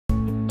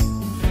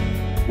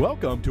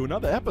Welcome to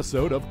another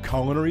episode of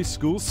Culinary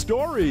School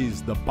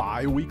Stories, the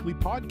bi-weekly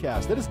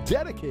podcast that is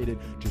dedicated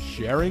to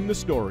sharing the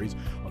stories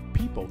of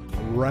people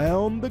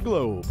around the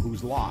globe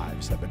whose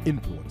lives have been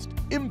influenced,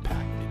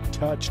 impacted,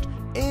 touched,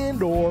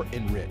 and or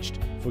enriched,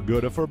 for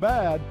good or for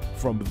bad,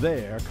 from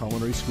their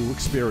culinary school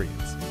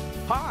experience.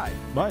 Hi,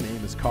 my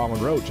name is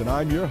Colin Roach, and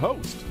I'm your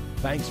host.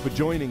 Thanks for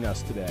joining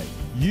us today.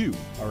 You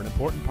are an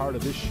important part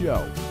of this show,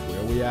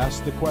 where we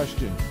ask the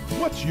question,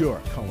 what's your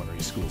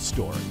culinary school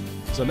story?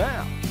 So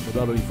now,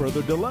 without any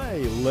further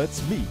delay,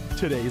 let's meet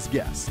today's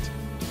guest.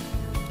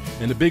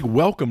 And a big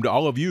welcome to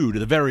all of you to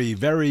the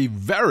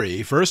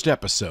very first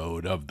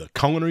episode of the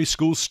Culinary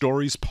School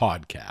Stories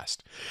podcast.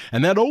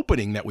 And that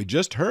opening that we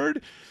just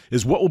heard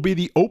is what will be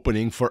the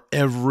opening for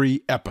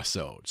every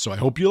episode. So I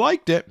hope you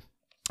liked it.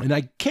 And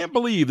I can't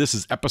believe this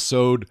is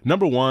episode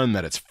number 1,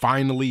 that it's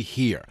finally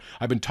here.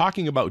 I've been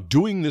talking about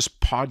doing this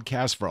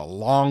podcast for a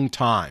long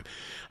time.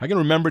 I can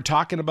remember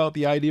talking about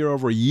the idea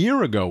over a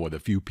year ago with a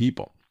few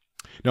people.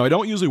 Now, I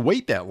don't usually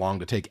wait that long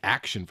to take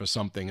action for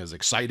something as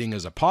exciting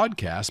as a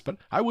podcast, but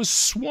I was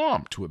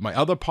swamped with my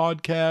other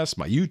podcasts,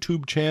 my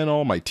YouTube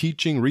channel, my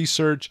teaching,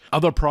 research,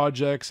 other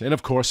projects, and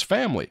of course,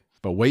 family.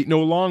 But wait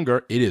no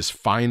longer, it is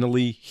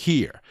finally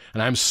here.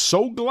 And I'm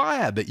so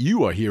glad that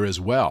you are here as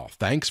well.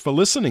 Thanks for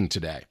listening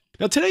today.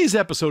 Now, today's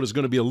episode is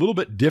going to be a little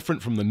bit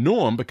different from the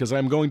norm because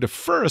I'm going to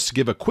first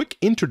give a quick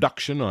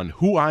introduction on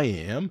who I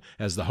am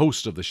as the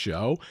host of the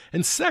show.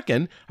 And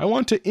second, I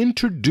want to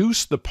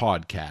introduce the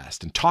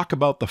podcast and talk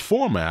about the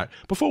format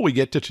before we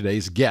get to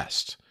today's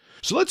guest.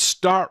 So let's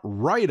start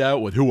right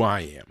out with who I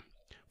am.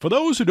 For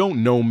those who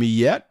don't know me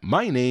yet,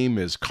 my name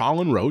is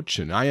Colin Roach,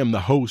 and I am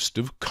the host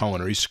of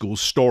Culinary School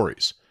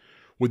Stories.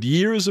 With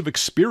years of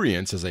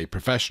experience as a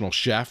professional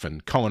chef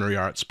and culinary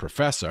arts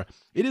professor,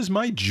 it is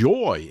my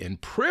joy and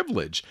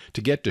privilege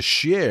to get to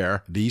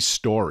share these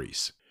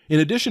stories. In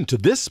addition to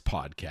this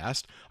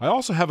podcast, I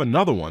also have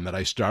another one that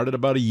I started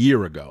about a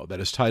year ago that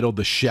is titled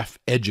The Chef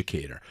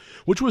Educator,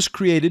 which was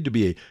created to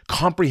be a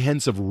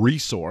comprehensive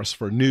resource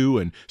for new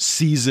and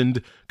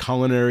seasoned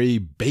culinary,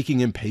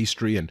 baking and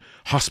pastry, and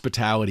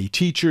hospitality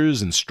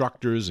teachers,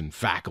 instructors, and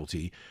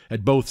faculty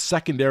at both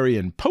secondary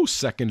and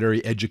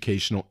post-secondary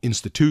educational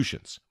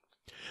institutions.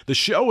 The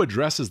show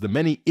addresses the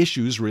many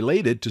issues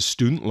related to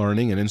student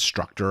learning and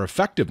instructor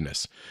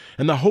effectiveness,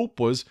 and the hope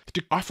was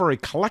to offer a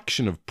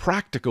collection of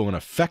practical and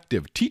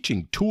effective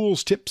teaching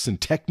tools, tips,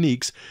 and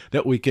techniques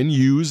that we can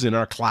use in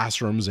our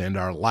classrooms and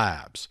our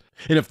labs.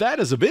 And if that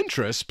is of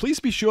interest, please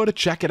be sure to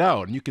check it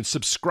out, and you can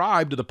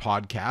subscribe to the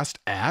podcast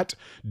at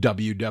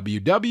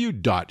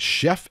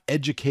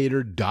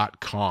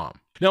www.chefeducator.com.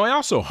 Now, I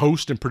also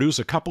host and produce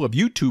a couple of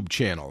YouTube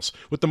channels,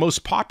 with the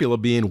most popular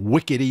being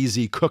Wicked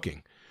Easy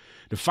Cooking.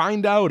 To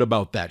find out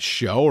about that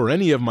show or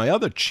any of my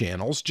other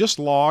channels, just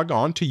log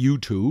on to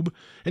YouTube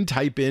and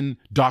type in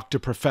Dr.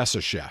 Professor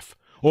Chef,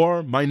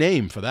 or my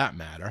name for that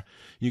matter.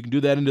 You can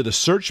do that into the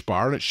search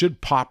bar and it should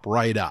pop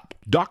right up.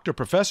 Dr.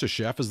 Professor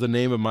Chef is the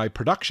name of my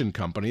production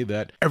company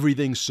that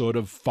everything sort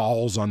of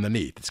falls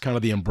underneath. It's kind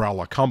of the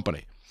umbrella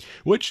company,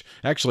 which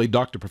actually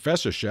Dr.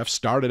 Professor Chef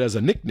started as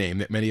a nickname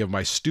that many of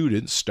my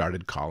students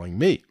started calling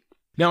me.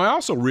 Now, I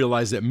also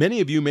realize that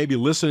many of you may be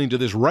listening to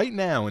this right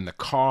now in the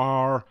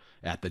car,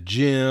 at the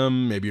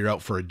gym, maybe you're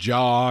out for a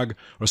jog,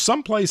 or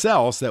someplace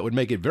else that would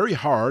make it very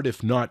hard,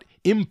 if not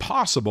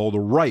impossible, to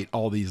write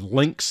all these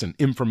links and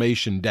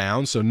information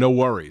down, so no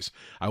worries.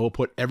 I will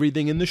put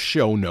everything in the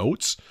show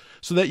notes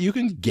so that you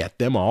can get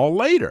them all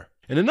later.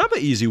 And another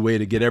easy way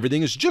to get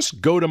everything is just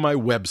go to my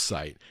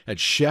website at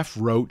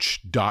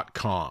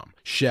chefroach.com,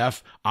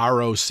 chef,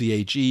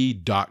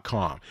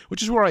 R-O-C-H-E.com,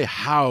 which is where I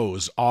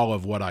house all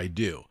of what I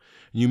do.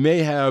 You may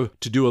have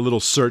to do a little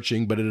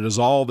searching, but it is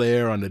all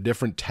there under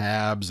different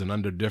tabs and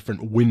under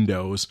different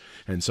windows,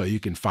 and so you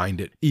can find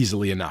it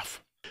easily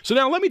enough. So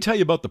now let me tell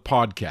you about the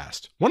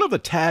podcast. One of the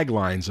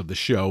taglines of the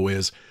show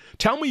is,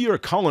 "Tell me your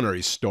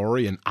culinary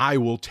story and I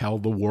will tell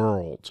the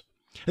world."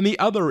 And the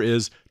other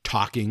is,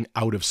 "Talking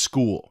out of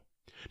school."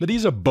 Now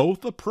these are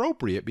both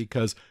appropriate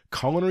because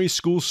Culinary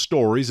School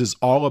Stories is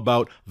all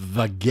about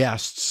the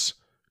guests'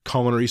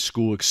 culinary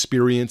school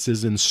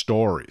experiences and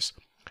stories.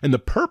 And the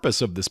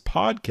purpose of this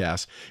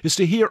podcast is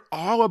to hear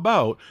all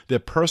about their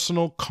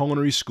personal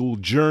culinary school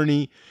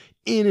journey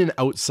in and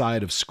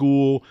outside of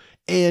school,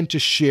 and to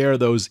share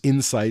those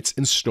insights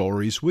and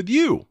stories with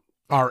you.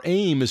 Our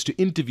aim is to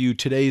interview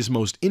today's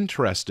most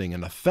interesting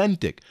and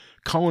authentic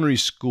culinary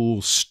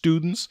school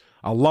students,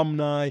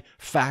 alumni,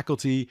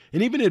 faculty,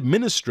 and even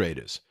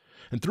administrators.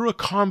 And through a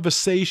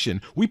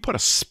conversation, we put a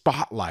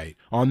spotlight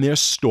on their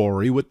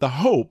story with the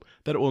hope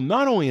that it will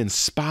not only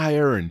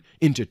inspire and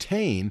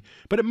entertain,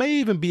 but it may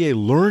even be a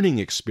learning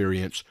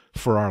experience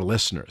for our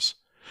listeners.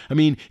 I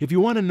mean, if you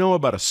want to know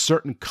about a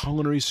certain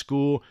culinary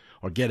school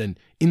or get an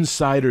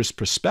insider's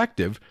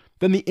perspective,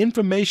 then the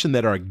information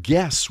that our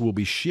guests will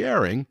be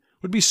sharing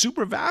would be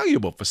super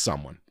valuable for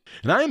someone.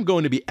 And I am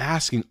going to be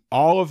asking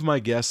all of my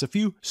guests a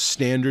few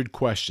standard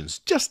questions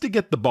just to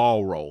get the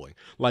ball rolling,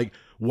 like,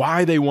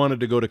 why they wanted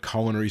to go to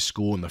culinary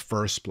school in the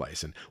first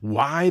place and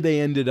why they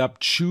ended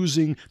up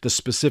choosing the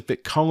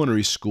specific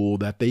culinary school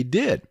that they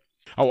did.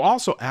 I'll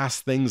also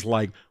ask things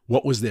like,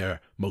 what was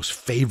their most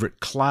favorite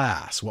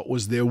class? What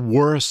was their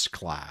worst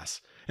class?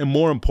 And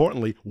more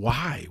importantly,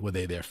 why were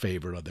they their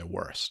favorite or their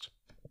worst?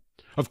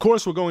 Of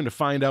course, we're going to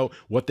find out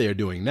what they are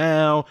doing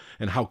now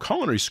and how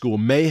culinary school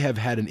may have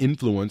had an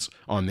influence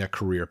on their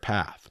career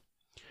path.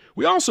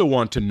 We also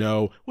want to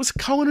know, was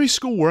culinary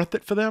school worth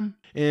it for them?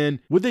 And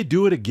would they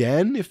do it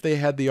again if they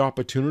had the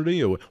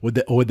opportunity, or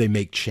would they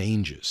make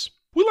changes?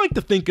 We like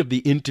to think of the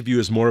interview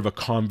as more of a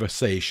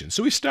conversation.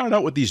 So we start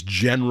out with these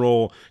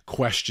general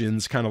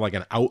questions, kind of like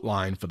an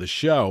outline for the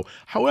show.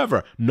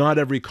 However, not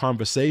every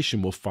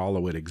conversation will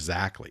follow it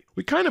exactly.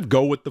 We kind of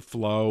go with the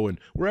flow and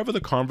wherever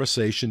the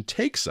conversation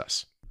takes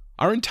us.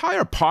 Our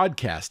entire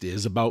podcast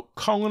is about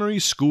culinary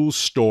school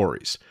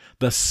stories,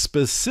 the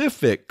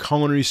specific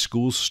culinary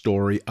school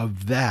story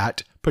of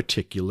that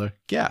particular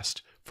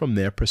guest, from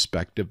their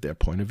perspective, their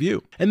point of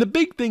view. And the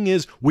big thing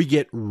is we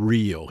get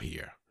real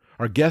here.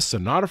 Our guests are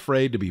not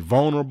afraid to be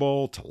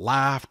vulnerable, to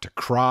laugh, to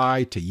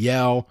cry, to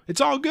yell. It's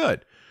all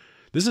good.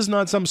 This is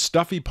not some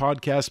stuffy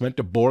podcast meant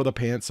to bore the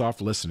pants off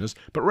listeners,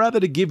 but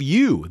rather to give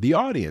you, the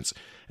audience,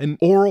 an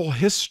oral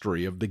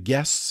history of the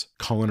guest's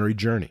culinary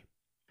journey.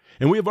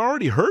 And we have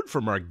already heard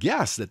from our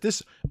guests that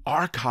this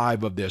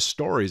archive of their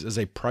stories is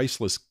a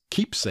priceless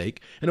keepsake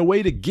and a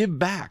way to give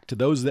back to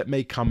those that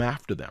may come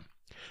after them.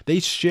 They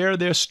share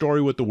their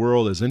story with the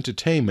world as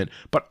entertainment,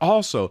 but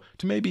also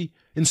to maybe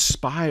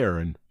inspire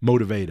and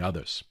motivate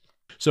others.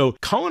 So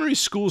Culinary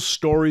School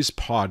Stories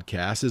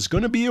podcast is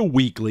going to be a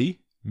weekly,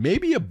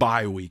 maybe a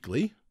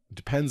bi-weekly. It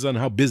depends on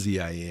how busy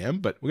I am,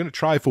 but we're going to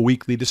try for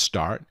weekly to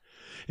start.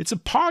 It's a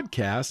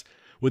podcast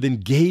with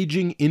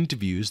engaging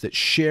interviews that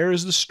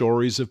shares the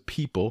stories of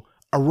people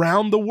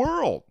around the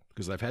world,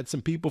 because I've had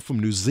some people from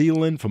New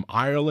Zealand, from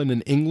Ireland,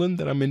 and England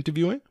that I'm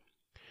interviewing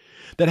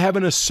that have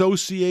an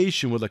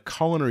association with a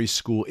culinary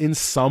school in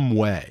some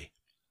way.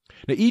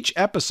 Now, each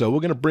episode, we're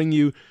going to bring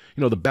you,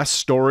 the best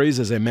stories,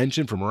 as I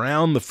mentioned, from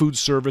around the food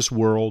service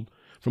world,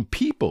 from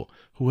people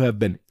who have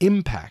been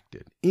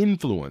impacted,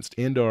 influenced,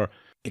 and are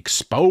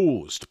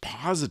exposed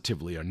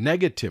positively or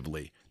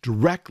negatively,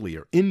 directly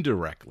or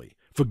indirectly,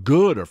 for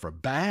good or for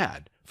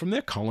bad, from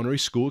their culinary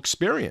school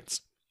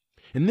experience.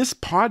 And this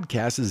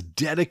podcast is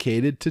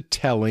dedicated to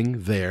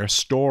telling their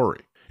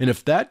story. And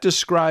if that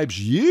describes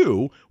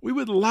you, we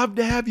would love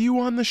to have you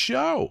on the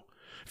show.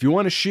 If you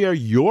want to share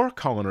your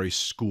culinary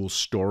school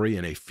story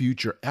in a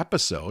future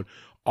episode,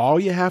 all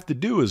you have to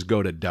do is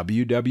go to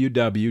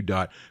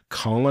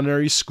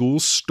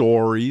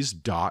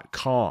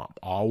www.culinaryschoolstories.com.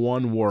 All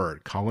one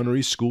word,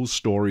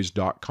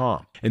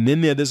 culinaryschoolstories.com. And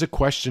then there's a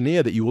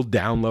questionnaire that you will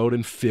download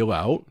and fill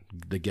out,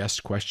 the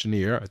guest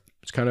questionnaire.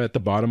 It's kind of at the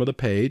bottom of the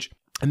page.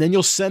 And then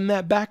you'll send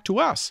that back to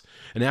us.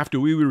 And after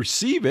we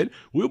receive it,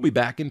 we'll be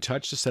back in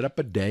touch to set up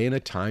a day and a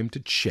time to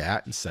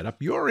chat and set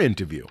up your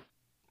interview.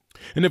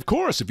 And of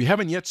course, if you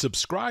haven't yet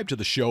subscribed to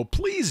the show,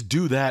 please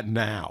do that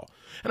now.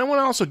 And I want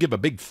to also give a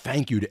big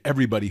thank you to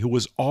everybody who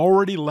has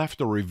already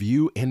left a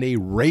review and a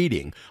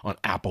rating on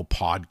Apple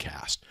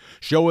Podcast.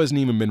 Show hasn't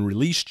even been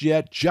released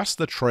yet, just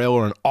the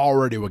trailer, and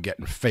already we're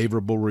getting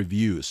favorable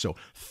reviews. So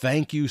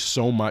thank you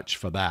so much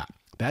for that.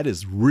 That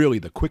is really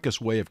the quickest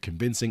way of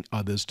convincing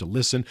others to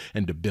listen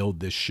and to build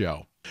this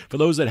show. For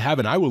those that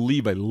haven't, I will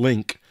leave a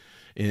link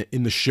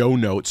in the show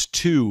notes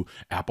to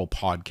Apple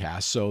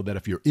Podcasts so that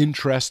if you're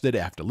interested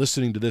after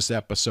listening to this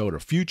episode or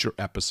future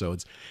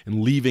episodes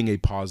and leaving a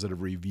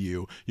positive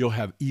review, you'll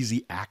have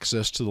easy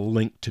access to the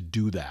link to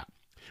do that.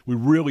 We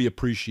really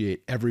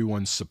appreciate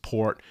everyone's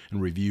support and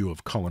review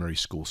of Culinary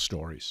School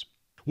Stories.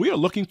 We are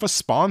looking for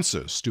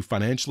sponsors to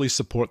financially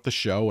support the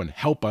show and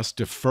help us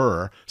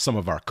defer some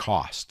of our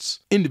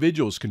costs.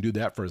 Individuals can do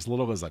that for as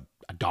little as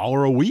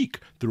 $1 a week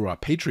through our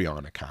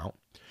Patreon account.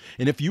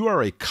 And if you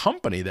are a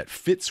company that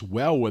fits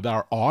well with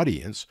our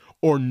audience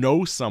or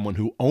know someone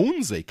who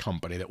owns a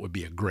company that would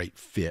be a great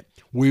fit,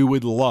 we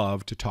would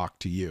love to talk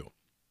to you.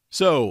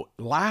 So,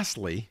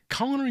 lastly,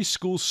 culinary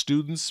school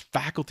students,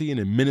 faculty, and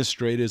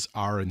administrators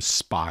are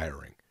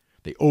inspiring.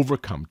 They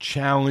overcome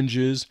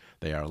challenges,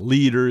 they are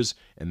leaders,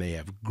 and they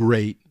have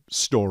great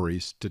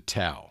stories to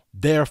tell.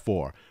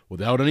 Therefore,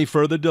 without any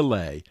further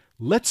delay,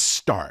 let's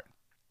start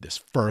this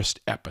first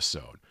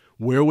episode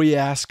where we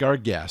ask our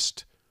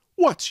guest,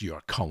 what's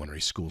your culinary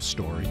school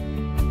story?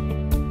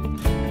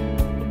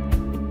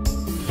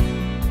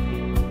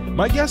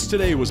 My guest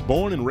today was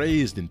born and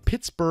raised in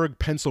Pittsburgh,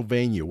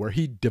 Pennsylvania, where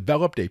he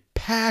developed a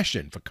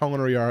passion for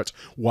culinary arts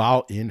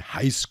while in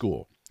high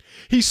school.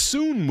 He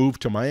soon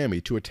moved to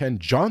Miami to attend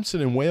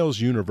Johnson &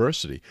 Wales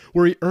University,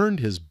 where he earned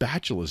his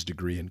bachelor's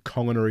degree in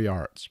culinary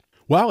arts.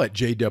 While at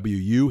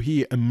JWU,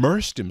 he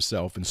immersed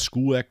himself in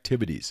school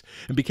activities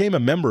and became a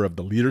member of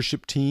the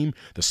leadership team,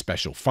 the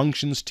special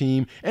functions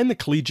team, and the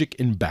Collegiate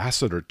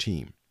Ambassador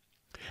Team.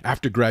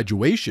 After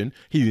graduation,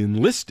 he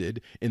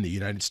enlisted in the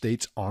United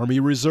States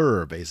Army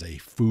Reserve as a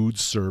food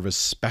service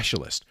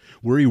specialist,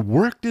 where he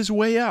worked his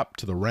way up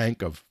to the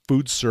rank of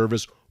Food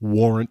Service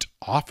Warrant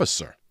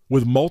Officer.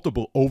 With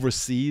multiple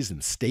overseas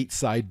and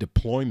stateside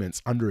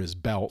deployments under his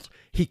belt,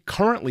 he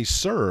currently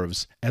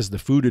serves as the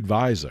food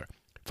advisor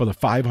for the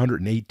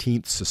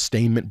 518th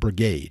Sustainment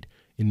Brigade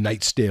in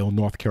Knightdale,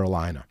 North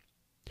Carolina.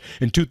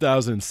 In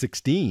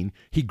 2016,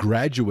 he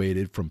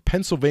graduated from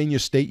Pennsylvania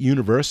State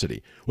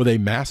University with a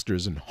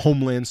master's in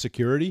Homeland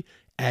Security,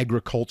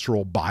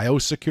 Agricultural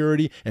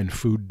Biosecurity, and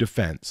Food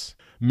Defense.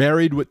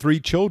 Married with 3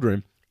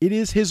 children, it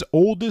is his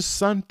oldest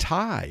son,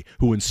 Ty,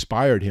 who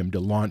inspired him to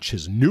launch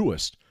his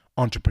newest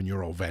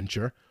entrepreneurial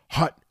venture,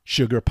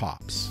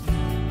 HotSugarPops.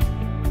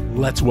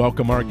 Let's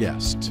welcome our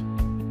guest,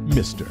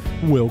 Mr.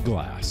 Will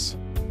Glass.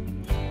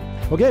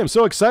 Okay, I'm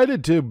so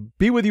excited to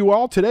be with you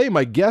all today.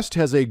 My guest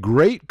has a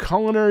great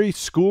culinary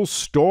school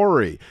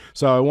story.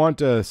 So I want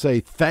to say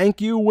thank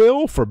you,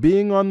 Will, for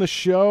being on the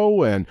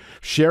show and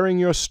sharing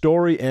your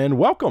story, and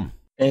welcome.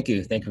 Thank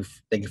you. Thank you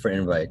for the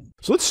invite.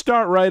 So let's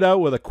start right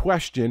out with a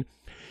question.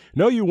 I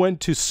know you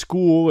went to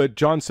school at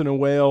Johnson &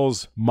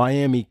 Wales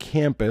Miami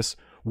campus.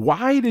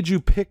 Why did you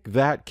pick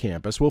that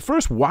campus? Well,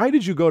 first, why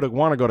did you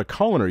want to go to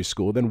culinary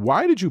school? Then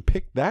why did you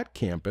pick that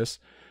campus?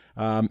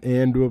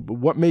 And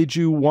what made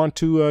you want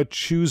to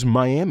choose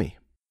Miami?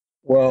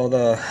 Well,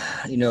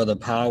 the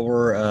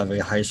power of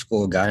a high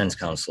school guidance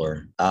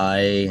counselor.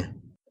 I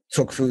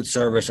took food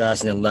service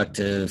as an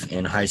elective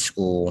in high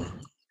school,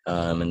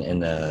 in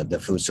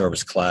the food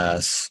service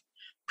class,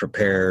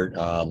 prepared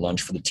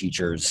lunch for the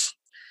teachers,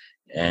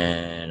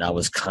 and I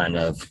was kind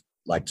of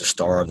like the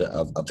star of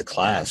the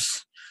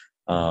class.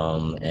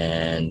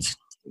 And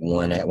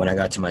when I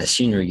got to my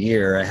senior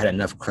year, I had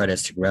enough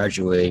credits to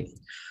graduate.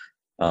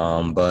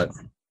 But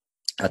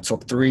I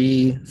took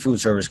 3 food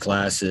service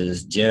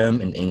classes,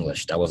 gym and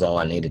English. That was all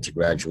I needed to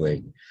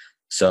graduate.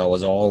 So I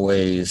was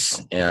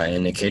always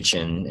in the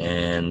kitchen,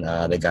 and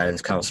the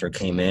guidance counselor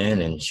came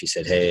in and she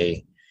said,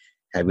 "Hey,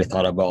 have you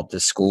thought about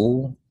this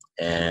school?"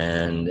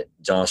 And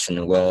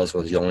Johnson & Wales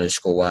was the only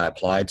school I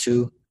applied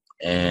to.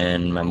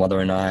 And my mother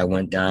and I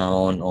went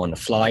down on the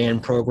fly-in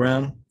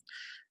program,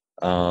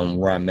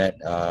 where I met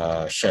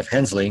Chef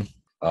Hensley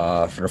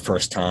for the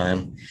first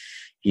time.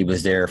 He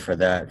was there for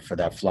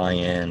that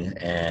fly-in,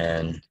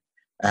 and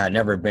I had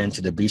never been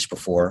to the beach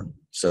before,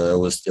 so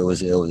it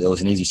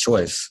was an easy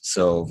choice.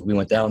 So we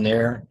went down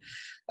there,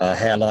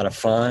 had a lot of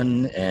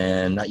fun,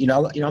 and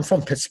I'm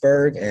from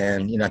Pittsburgh,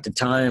 and at the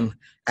time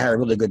I had a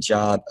really good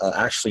job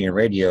actually in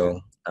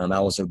radio. I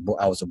was a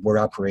board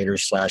operator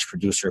 /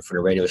 producer for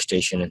the radio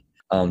station.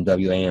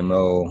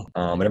 WAMO,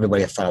 and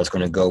everybody thought I was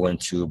going to go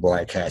into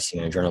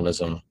broadcasting and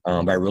journalism.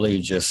 But I really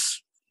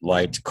just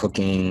liked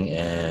cooking,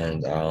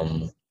 and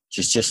I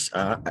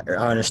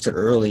understood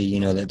early,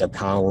 that the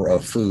power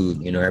of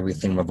food.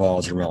 Everything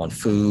revolves around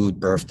food,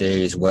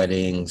 birthdays,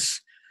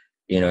 weddings.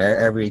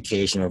 Every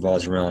occasion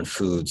revolves around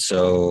food.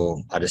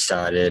 So I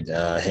decided,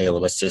 hey, well,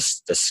 let's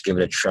give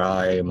it a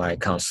try. My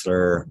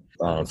counselor,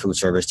 food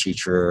service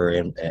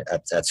teacher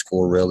at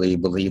school really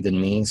believed in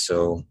me.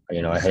 So,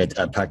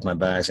 I packed my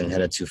bags and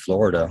headed to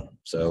Florida.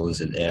 So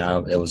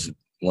it was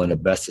one of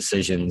the best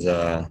decisions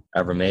I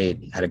ever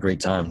made. Had a great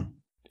time.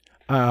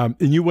 And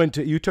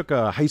you took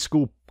a high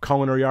school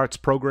culinary arts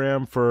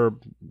program for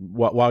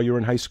while you were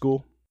in high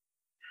school?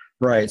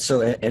 Right. So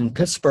in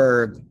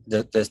Pittsburgh,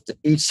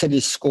 each city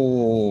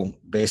school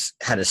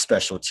had a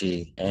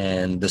specialty,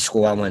 and the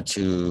school I went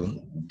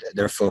to,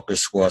 their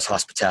focus was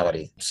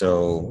hospitality.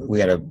 So we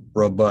had a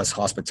robust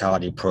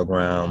hospitality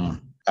program.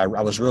 I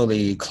was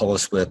really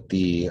close with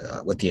the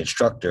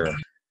instructor,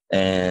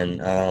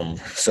 and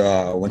so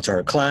I went to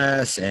her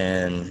class,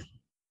 and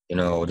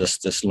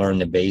just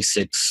learned the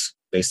basics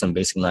based on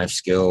basic knife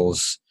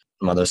skills,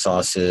 other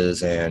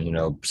sauces, and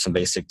some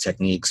basic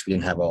techniques. We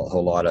didn't have a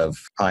whole lot of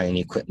high-end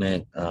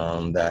equipment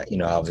that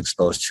I was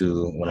exposed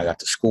to when I got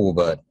to school,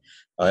 but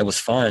it was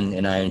fun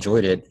and I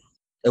enjoyed it.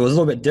 It was a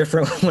little bit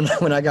different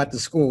when I got to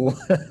school.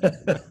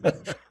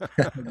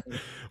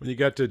 When you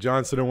got to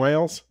Johnson &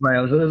 Wales, right?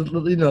 It was a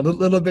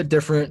little bit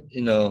different,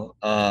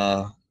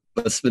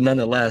 but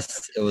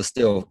nonetheless, it was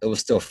still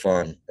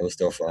fun. It was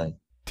still fun.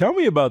 Tell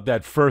me about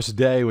that first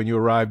day when you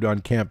arrived on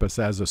campus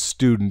as a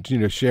student.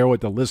 Share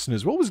with the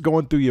listeners what was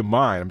going through your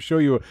mind. I'm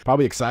sure you were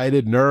probably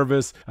excited,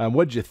 nervous.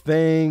 What'd you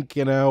think?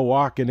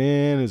 Walking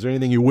in, is there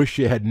anything you wish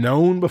you had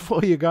known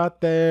before you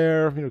got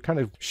there? Kind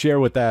of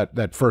share with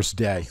that first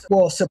day.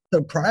 Well,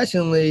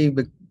 surprisingly,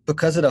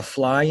 because of the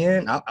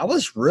fly-in, I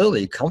was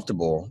really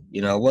comfortable.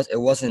 It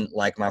wasn't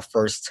like my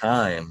first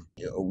time.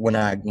 When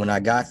I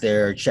got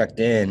there, checked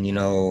in,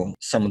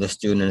 some of the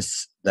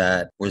students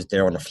that was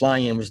there on the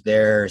fly-in was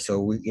there. So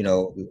we,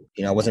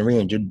 I wasn't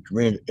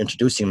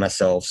reintroducing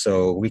myself.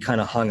 So we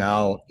kind of hung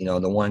out.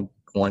 The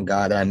one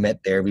guy that I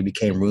met there, we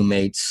became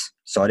roommates.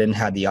 So I didn't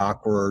have the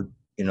awkward,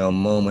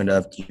 moment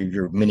of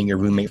you're meeting your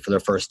roommate for the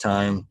first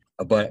time.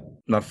 But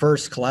my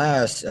first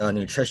class,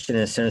 nutrition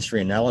and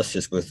sensory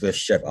analysis, was with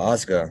Chef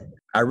Ozga.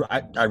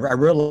 I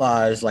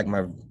realized like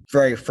my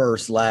very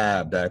first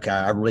lab that, okay,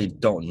 I really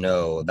don't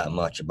know that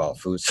much about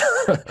food.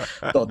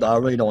 I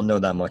really don't know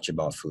that much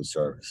about food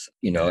service.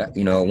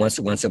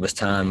 Once it was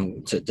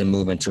time to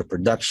move into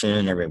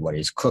production,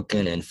 everybody's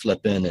cooking and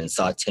flipping and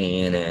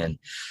sauteing, and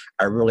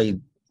I really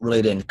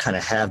didn't kind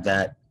of have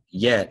that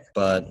yet.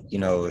 But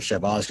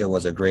Chef Oscar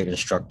was a great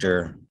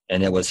instructor,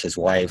 and it was his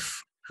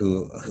wife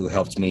who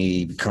helped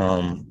me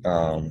become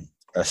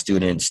a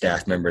student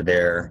staff member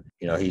there.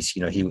 He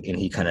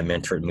kind of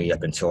mentored me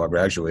up until I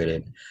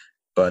graduated.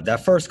 But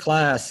that first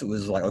class, it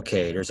was like,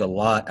 okay, there's a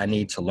lot I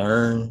need to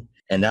learn.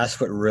 And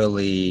that's what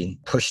really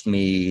pushed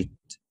me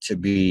to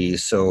be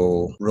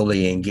so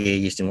really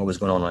engaged in what was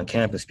going on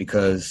campus.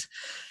 Because,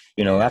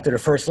 after the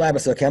first lab, I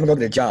said, okay, I'm gonna go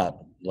to the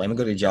job. Let me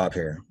go to the job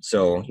here.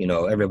 So,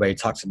 everybody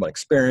talks about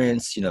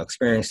experience.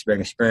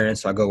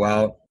 So I go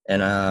out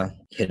and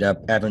hit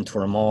up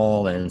Aventura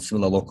Mall and some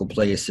of the local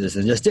places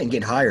and just didn't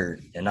get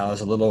hired. And I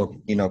was a little,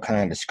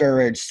 kind of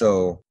discouraged.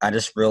 So I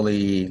just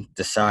really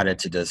decided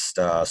to just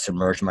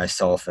submerge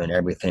myself in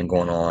everything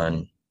going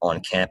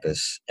on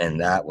campus. And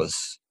that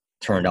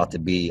turned out to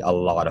be a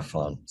lot of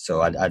fun.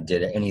 So I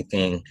did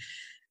anything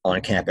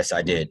on campus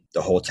I did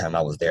the whole time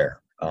I was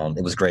there.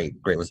 It was great.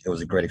 It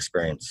was a great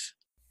experience.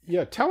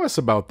 Yeah, tell us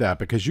about that,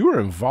 because you were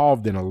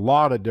involved in a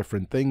lot of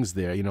different things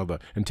there,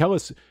 and tell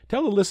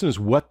the listeners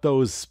what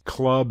those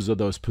clubs or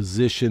those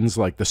positions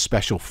like the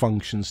Special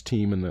Functions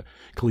Team and the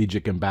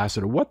Collegiate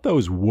Ambassador, what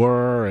those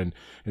were, and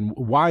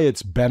why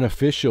it's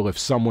beneficial if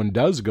someone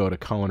does go to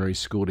culinary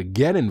school to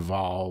get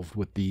involved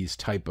with these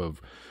type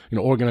of,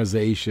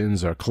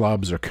 organizations or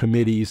clubs or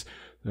committees,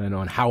 and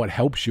on how it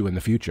helps you in the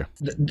future.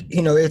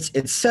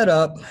 It's set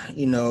up,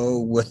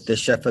 with the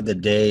chef of the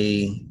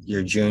day,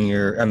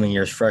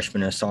 your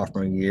freshman and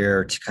sophomore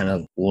year, to kind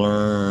of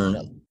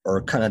learn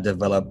or kind of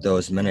develop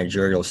those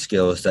managerial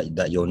skills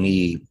that you'll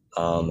need,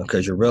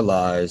 because you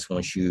realize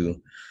once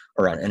you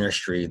are on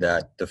industry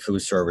that the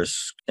food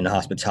service and the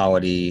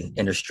hospitality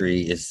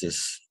industry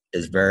is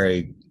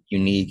very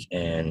unique,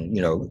 and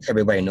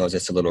everybody knows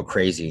it's a little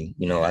crazy.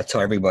 I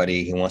tell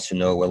everybody who wants to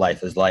know what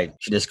life is like,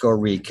 you just go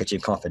read Kitchen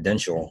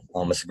Confidential.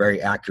 It's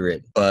very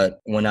accurate.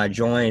 But when I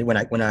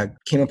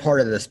came a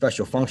part of the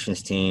Special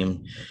Functions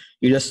Team,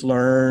 you just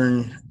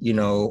learn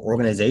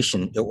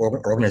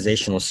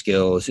organizational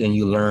skills, and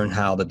you learn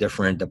how the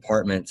different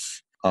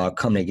departments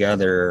come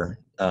together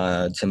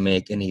to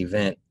make an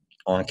event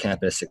on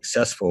campus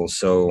successful.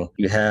 So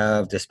you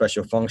have the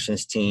Special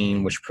Functions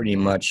Team, which pretty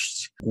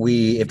much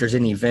if there's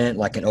an event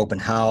like an open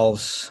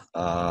house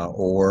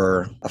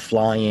or a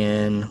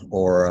fly-in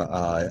or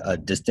a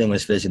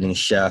distinguished visiting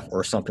chef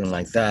or something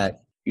like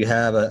that, you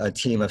have a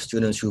team of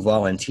students who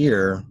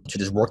volunteer to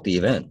just work the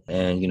event.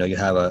 And, you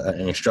have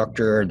an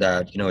instructor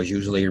that, is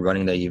usually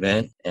running the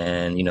event.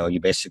 And,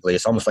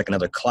 it's almost like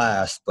another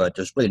class, but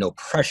there's really no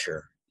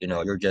pressure.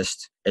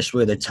 It's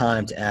really the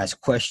time to ask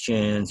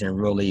questions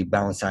and really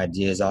bounce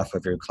ideas off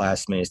of your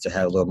classmates to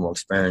have a little more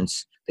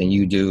experience than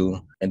you do.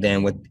 And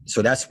then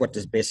so that's what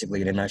this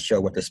basically in a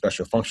nutshell, what the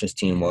Special Functions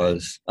Team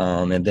was.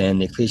 And then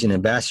the Collegiate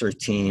Ambassador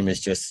Team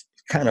is just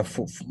kind of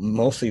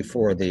mostly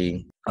for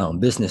the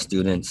business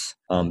students.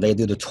 They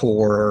do the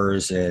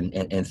tours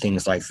and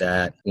things like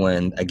that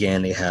when,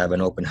 again, they have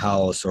an open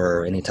house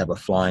or any type of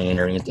fly-in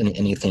or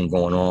anything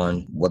going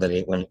on, whether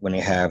when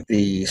they have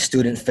the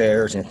student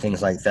fairs and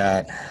things like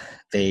that,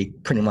 they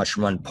pretty much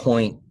run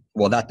point.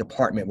 Well, that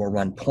department will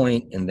run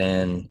point, and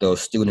then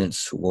those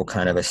students will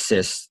kind of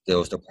assist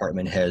those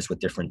department heads with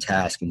different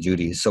tasks and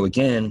duties. So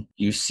again,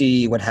 you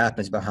see what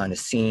happens behind the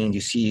scenes.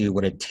 You see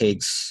what it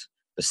takes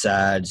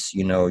besides,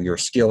 your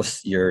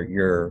skills,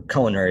 your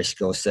culinary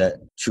skill set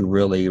to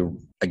really,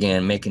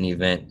 again, make an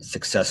event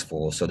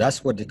successful. So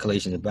that's what the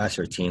Collegiate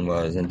Ambassador Team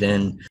was. And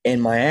then in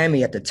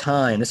Miami at the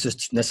time, this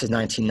is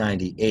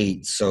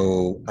 1998.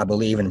 So I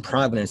believe in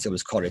Providence, it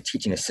was called a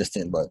teaching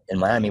assistant, but in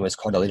Miami, it was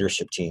called a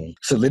leadership team.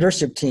 So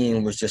leadership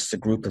team was just a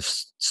group of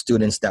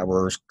students that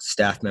were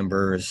staff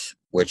members,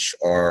 which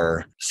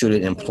are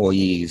student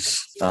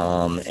employees,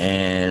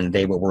 and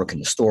they would work in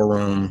the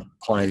storeroom,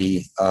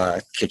 quantity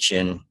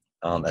kitchen,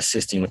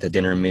 assisting with the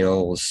dinner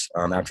meals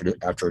after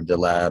the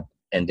lab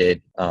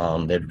ended.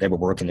 They would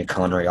work in the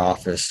culinary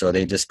office, so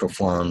they just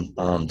perform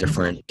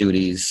different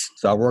duties.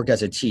 So I worked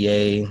as a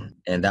TA,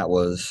 and that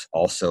was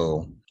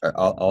also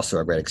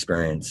a great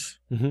experience.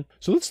 Mm-hmm.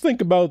 So let's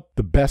think about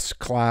the best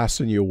class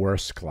and your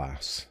worst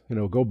class.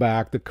 Go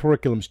back. The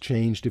curriculum's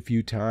changed a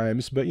few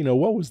times, but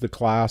what was the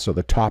class or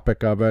the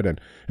topic of it, and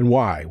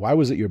why? Why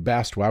was it your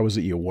best? Why was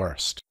it your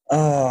worst?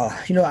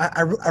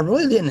 I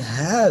really didn't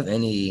have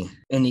any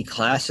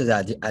classes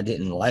I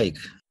didn't like.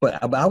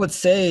 But I would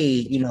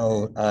say,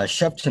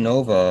 Chef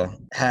Genova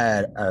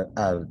had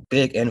a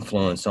big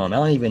influence on me. I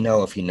don't even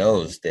know if he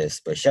knows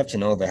this, but Chef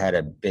Genova had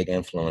a big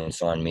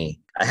influence on me.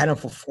 I had him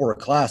for 4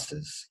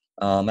 classes.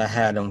 I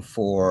had him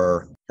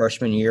for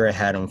freshman year. I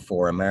had him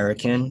for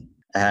American.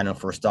 I had them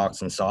for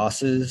stocks and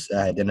sauces.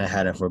 Then I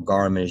had them for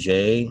garde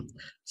manger.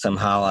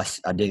 Somehow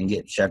I didn't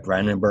get Chef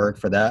Brandenburg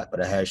for that,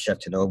 but I had Chef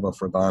Tenova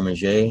for garde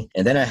manger.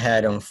 And then I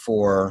had them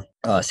for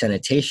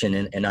sanitation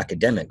and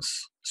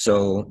academics.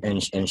 So,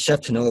 and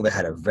Chef Tenova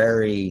had a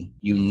very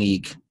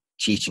unique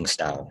teaching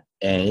style.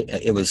 And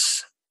it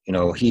was,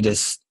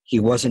 he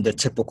wasn't the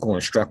typical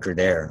instructor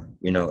there,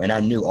 and I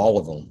knew all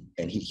of them.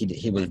 And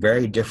he was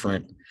very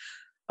different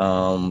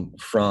from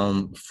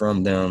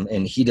them.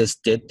 And he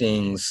just did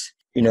things,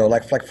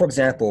 like for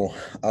example,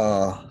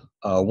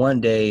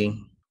 one day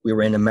we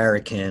were in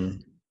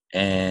American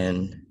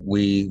and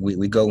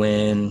we go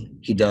in,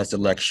 he does the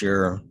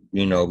lecture,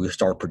 we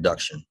start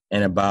production.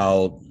 And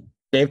about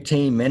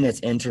 15 minutes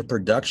into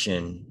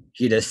production,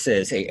 he just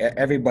says, "Hey,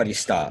 everybody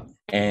stop."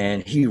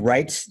 And he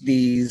writes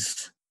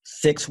these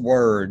 6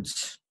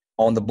 words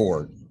on the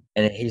board.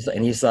 And he's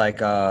like,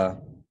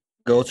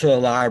 "Go to the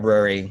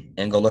library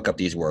and go look up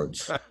these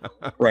words."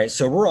 Right.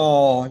 So we're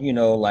all,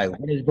 like,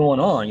 what is going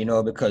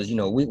on, because,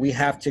 we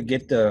have to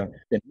get the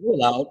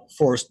meal out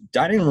for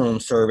dining room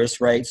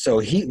service. Right.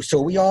 So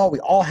we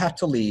all have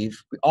to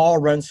leave. We all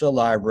run to the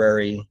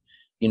library,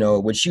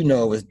 which,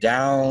 is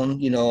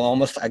down,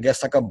 almost, I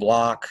guess, like a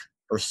block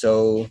or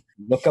so.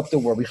 Look up the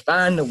word. We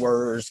find the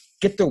words,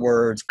 get the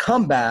words,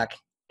 come back,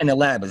 and the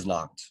lab is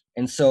locked.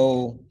 And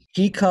so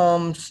he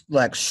comes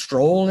like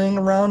strolling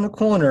around the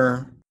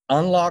corner,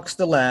 unlocks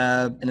the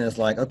lab, and is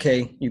like,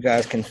 "Okay, you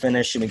guys can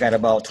finish." And we got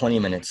about 20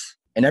 minutes.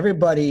 And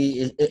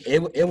everybody,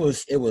 it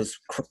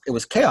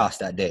was chaos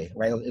that day,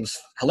 right? It was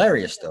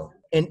hilarious though.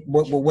 And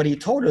what he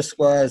told us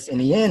was, in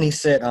the end, he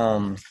said,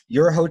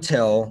 "Your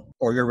hotel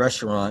or your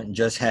restaurant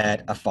just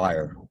had a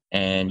fire,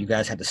 and you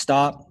guys had to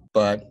stop,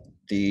 but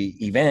the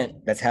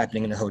event that's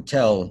happening in the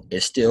hotel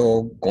is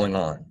still going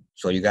on.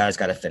 So you guys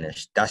got to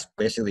finish." That's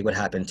basically what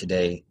happened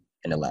today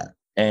in the lab.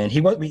 And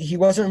he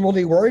wasn't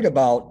really worried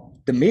about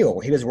the meal.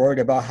 He was worried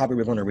about how we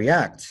were going to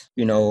react,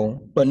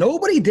 but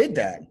nobody did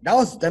that.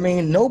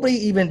 Nobody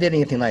even did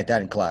anything like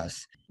that in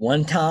class.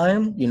 One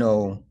time,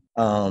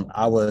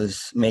 I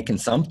was making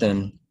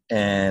something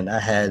and I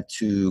had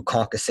to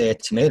concasse a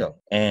tomato,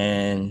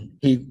 and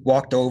he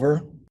walked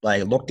over,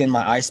 like looked in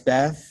my ice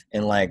bath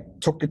and like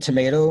took the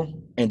tomato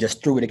and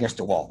just threw it against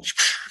the wall.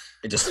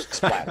 It just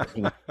splattered.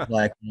 He was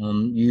like,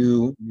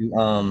 you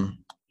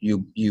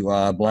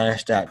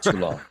blanched that too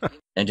long,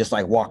 and just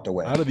like walked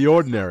away. Out of the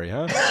ordinary,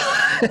 huh?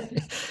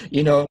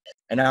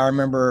 And I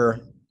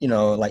remember,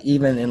 like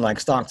even in like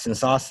stocks and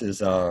sauces,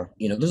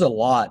 there's a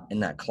lot in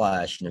that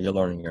class. You're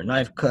learning your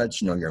knife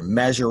cuts, you're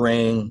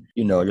measuring,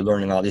 you're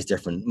learning all these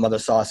different mother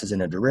sauces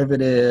and their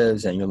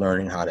derivatives, and you're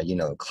learning how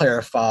to,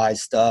 clarify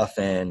stuff.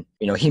 And,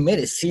 he made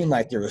it seem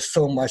like there was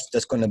so much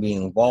that's going to be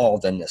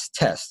involved in this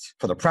test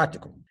for the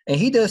practical. And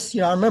he just,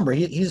 I remember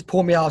he just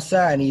pulled me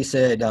outside and he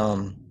said,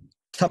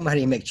 "Tell me how do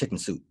you make chicken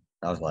soup."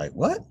 I was like,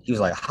 "What?" He was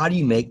like, "How do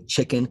you make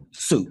chicken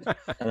soup?"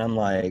 And I'm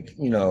like,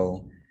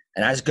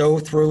 and I just go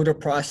through the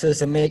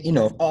process and make,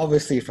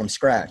 obviously from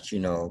scratch,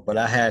 but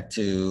I had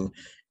to.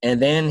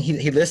 And then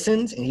he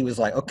listened and he was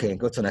like, "Okay,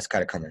 go to the next guy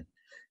to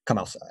come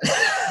outside."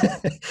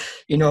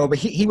 But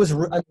he was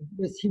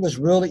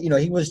really,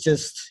 he was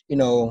just,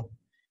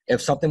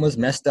 if something was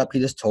messed up, he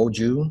just told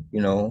you,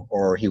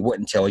 or he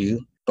wouldn't tell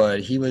you.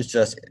 But he was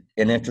just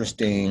an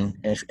interesting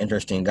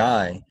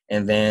guy.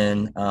 And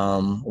then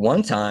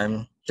one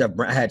time,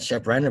 I had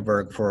Chef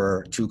Brandenburg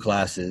for 2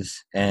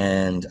 classes,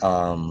 and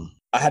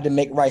I had to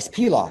make rice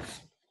pilaf.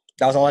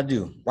 That was all I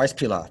do, rice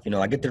pilaf.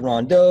 I get the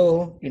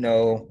rondeau,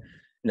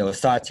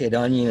 sauteed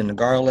onion and the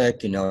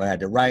garlic. I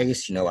had the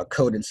rice. I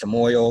coated some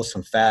oil,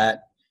 some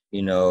fat.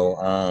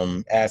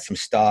 Add some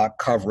stock,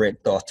 cover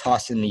it,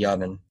 toss it in the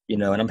oven.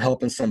 And I'm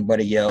helping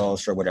somebody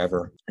else or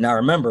whatever. And I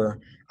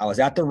remember I was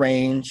at the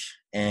range,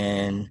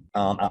 and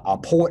I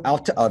pull it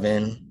out the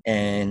oven,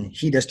 and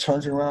he just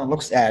turns around,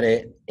 looks at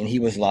it, and he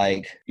was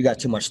like, "You got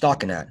too much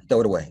stock in that.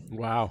 Throw it away."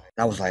 Wow.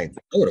 And I was like,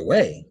 "Throw it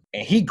away."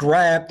 And he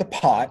grabbed the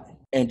pot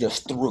and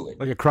just threw it.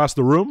 Like across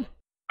the room?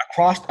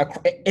 Across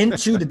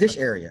into the dish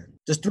area.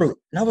 Just threw it.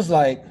 And I was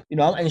like,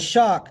 I'm in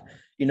shock,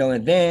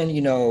 and then,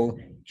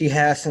 he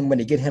has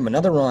somebody get him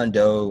another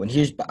rondeau, and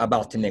he's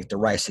about to make the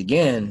rice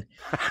again.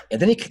 And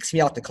then he kicks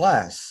me out the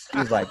class.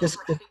 He's like, "This,"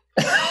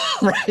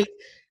 right?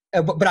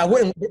 But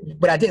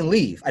I didn't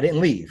leave.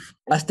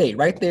 I stayed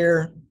right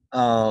there.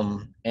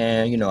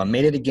 And, I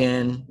made it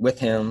again with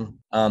him.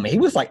 He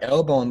was like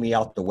elbowing me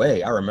out the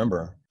way, I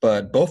remember.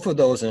 But both of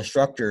those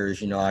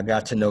instructors, I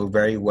got to know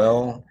very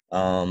well.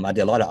 I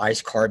did a lot of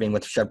ice carving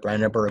with Chef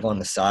Brandenburg on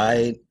the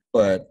side.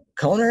 But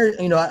culinary,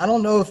 I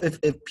don't know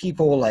if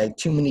people, like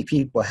too many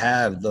people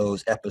have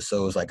those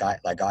episodes like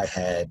I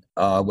had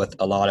with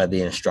a lot of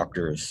the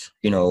instructors,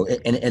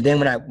 and then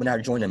when I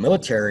joined the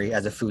military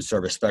as a food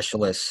service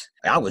specialist,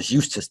 I was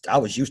used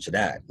to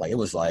that. Like, it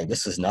was like,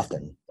 this is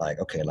nothing. Like,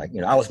 okay, like,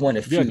 I was one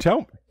of the few.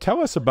 Yeah,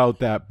 tell us about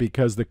that,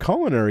 because the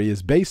culinary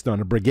is based on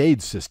a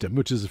brigade system,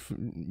 which is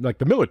like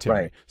the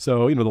military. Right.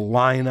 So, the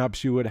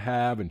lineups you would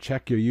have and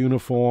check your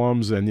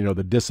uniforms and,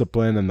 the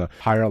discipline and the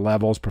higher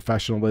levels,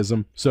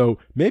 professionalism. So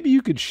maybe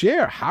you could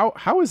share,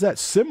 how is that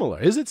similar?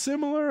 Is it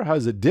similar? How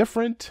is it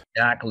different?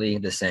 Exactly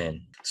the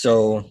same.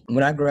 So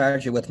when I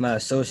graduated with my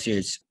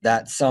associates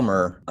that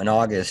summer in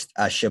August,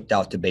 I shipped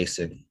out to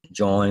basic,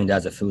 joined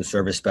as a food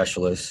service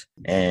specialist.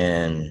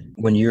 And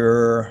when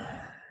you're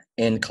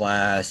in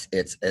class,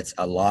 it's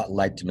a lot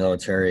like the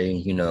military.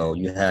 You know,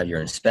 you have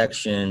your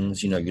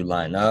inspections, you know, you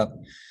line up,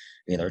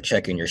 you know,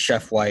 checking your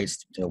chef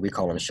whites, you know, we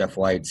call them chef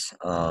whites,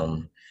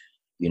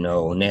 you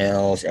know,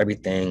 nails,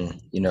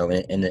 everything, you know,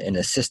 and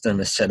the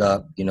system is set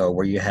up, you know,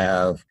 where you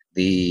have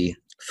the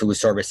food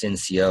service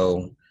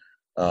NCO,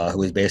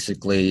 who is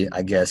basically,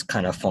 I guess,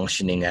 kind of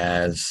functioning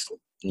as,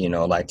 you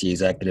know, like the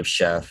executive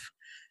chef.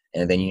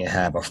 And then you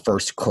have a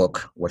first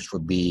cook, which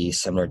would be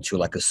similar to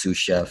like a sous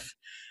chef,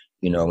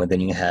 you know, and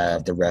then you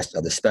have the rest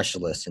of the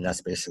specialists. And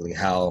that's basically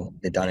how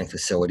the dining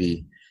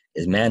facility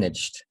is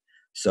managed.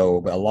 So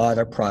a lot of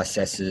the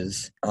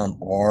processes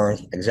are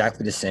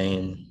exactly the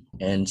same.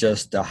 And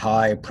just the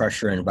high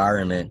pressure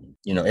environment,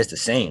 you know, it's the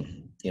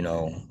same, you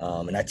know.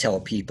 And I tell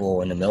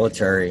people in the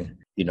military,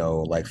 you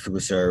know, like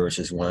food service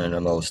is one of the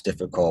most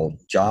difficult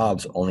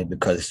jobs only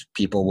because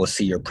people will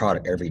see your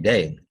product every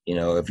day. You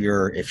know, if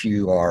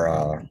you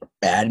are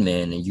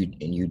admin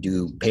and you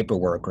do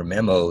paperwork or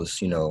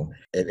memos, you know,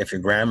 if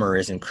your grammar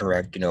isn't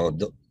correct, you know,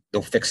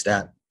 they'll fix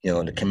that. You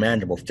know, the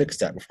commander will fix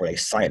that before they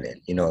cite it,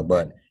 you know.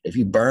 But if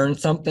you burn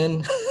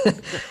something,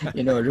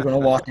 you know, you're going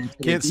to walk into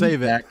Can't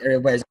save it.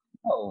 Everybody's,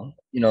 oh,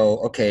 you know,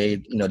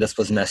 okay, you know, this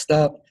was messed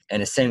up.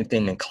 And the same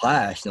thing in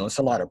class, you know, it's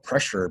a lot of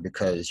pressure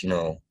because, you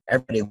know,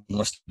 everybody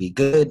wants to be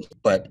good,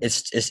 but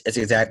it's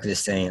exactly the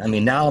same. I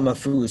mean, now I'm a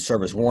food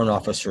service warrant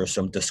officer,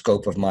 so the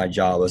scope of my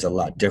job is a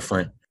lot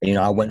different. You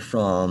know, I went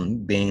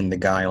from being the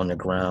guy on the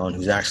ground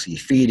who's actually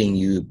feeding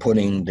you,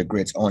 putting the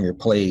grits on your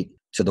plate,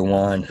 to the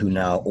one who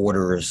now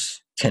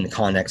orders 10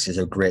 connexes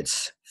of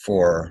grits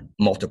for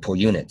multiple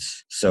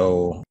units.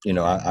 So, you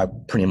know, I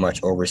pretty much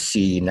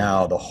oversee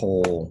now the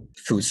whole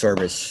food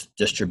service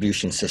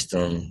distribution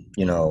system.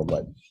 You know,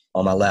 like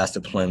on my last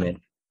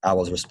deployment, I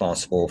was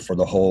responsible for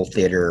the whole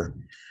theater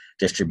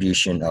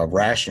distribution of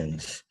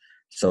rations.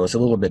 So it's a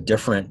little bit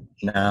different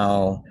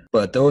now.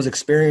 But those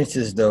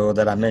experiences, though,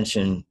 that I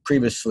mentioned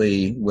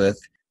previously with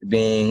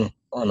being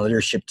on the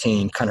leadership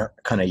team kind of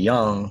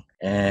young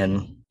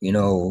and, you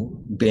know,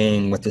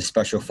 being with the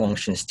special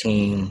functions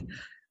team,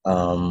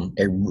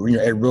 it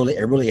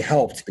really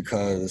helped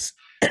because,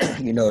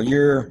 you know,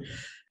 you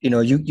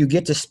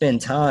get to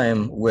spend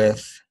time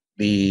with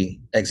the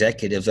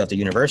executives of the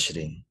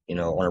university, you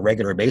know, on a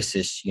regular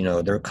basis. You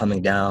know, they're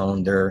coming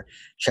down, they're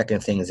checking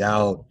things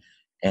out,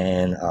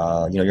 and,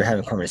 you know, you're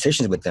having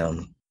conversations with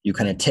them. You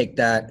kind of take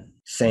that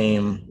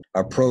same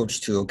approach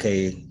to,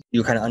 okay,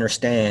 you kind of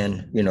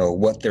understand, you know,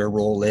 what their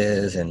role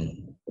is and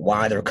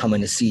why they're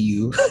coming to see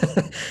you,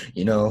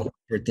 you know,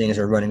 where things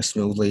are running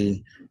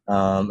smoothly.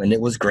 And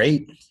it was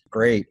great.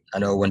 I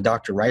know when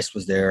Dr. Rice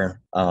was there,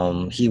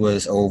 he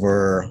was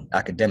over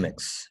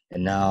academics.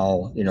 And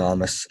now, you know,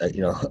 I'm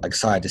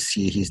excited to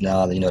see he's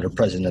now, you know, the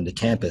president of the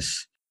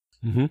campus.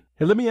 Mm-hmm.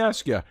 Hey, let me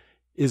ask you,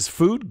 is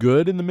food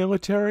good in the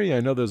military? I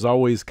know there's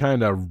always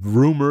kind of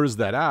rumors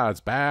that,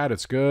 it's bad,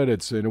 it's good.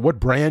 It's, you know, what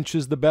branch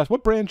is the best?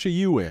 What branch are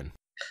you in?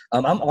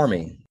 I'm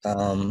Army.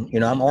 You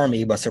know, I'm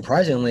Army, but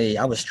surprisingly,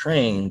 I was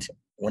trained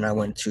when I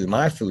went to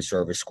my food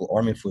service school,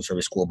 Army Food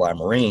Service School by a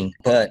Marine.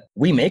 But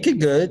we make it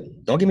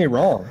good. Don't get me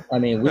wrong. I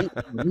mean, we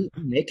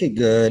make it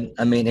good.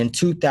 I mean, in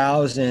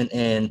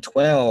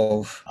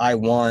 2012, I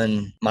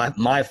won,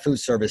 my food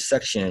service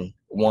section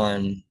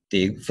won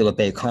the Philip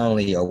A.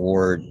 Connolly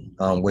Award,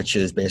 which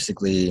is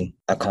basically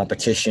a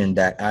competition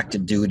that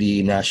active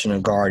duty,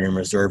 National Guard, and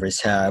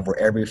reservists have, where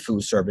every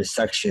food service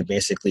section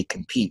basically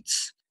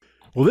competes.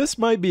 Well, this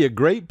might be a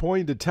great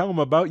point to tell them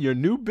about your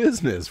new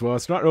business. Well,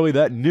 it's not really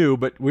that new,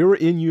 but we were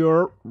in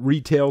your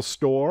retail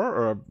store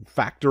or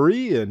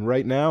factory and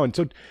right now. And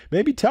so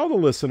maybe tell the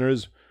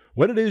listeners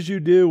what it is you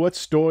do, what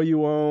store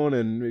you own,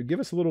 and give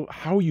us a little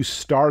how you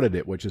started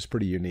it, which is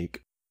pretty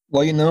unique.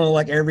 Well, you know,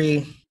 like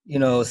every, you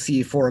know,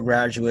 C4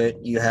 graduate,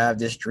 you have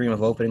this dream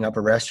of opening up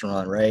a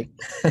restaurant, right?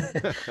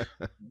 You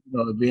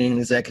know, being an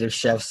executive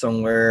chef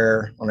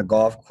somewhere on a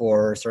golf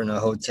course or in a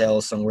hotel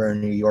somewhere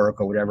in New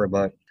York or whatever.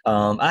 But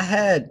I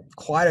had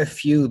quite a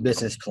few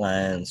business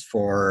plans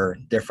for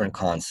different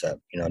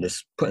concepts, you know,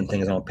 just putting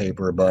things on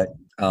paper. But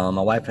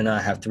my wife and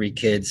I have 3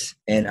 kids,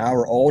 and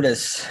our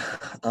oldest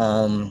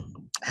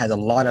has a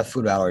lot of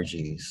food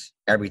allergies,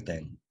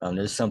 everything.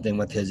 There's something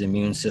with his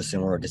immune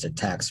system where it just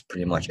attacks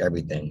pretty much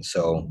everything.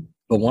 So,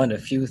 but one of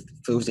the few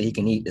foods that he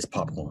can eat is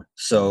popcorn.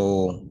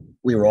 So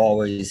we were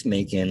always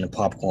making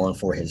popcorn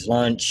for his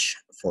lunch,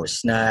 for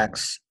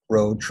snacks,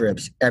 road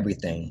trips,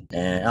 everything.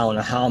 And I don't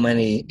know how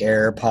many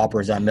air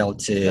poppers I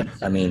melted.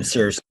 I mean,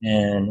 seriously.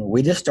 And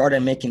we just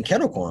started making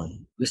kettle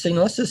corn. We said, you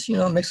know, let's just, you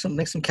know, make some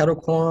kettle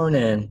corn.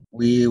 And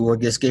we were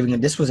just giving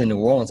it, this was in New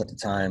Orleans at the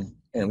time.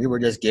 And we were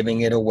just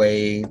giving it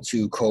away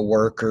to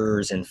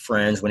coworkers and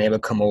friends when they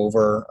would come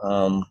over.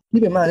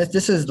 Keep in mind,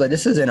 this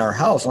is in our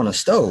house on a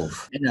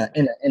stove in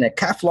a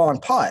Teflon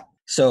pot.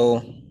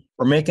 So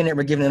we're making it,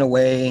 we're giving it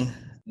away.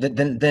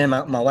 then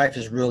my wife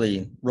is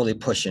really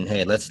pushing.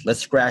 Hey, let's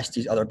scratch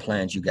these other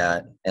plans you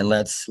got, and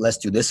let's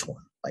do this one.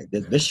 Like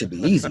this should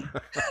be easy.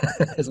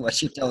 Is what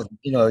she tells me.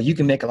 You know, you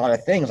can make a lot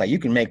of things. Like you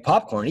can make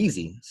popcorn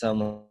easy.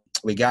 So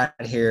we got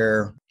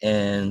here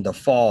in the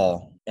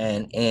fall,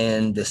 and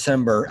in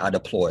December I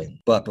deployed.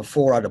 But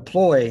before I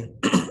deploy,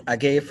 I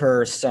gave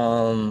her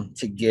some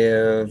to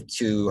give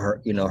to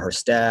her, you know, her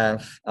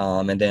staff.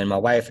 And then my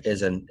wife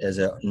is a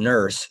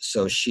nurse,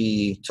 so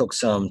she took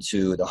some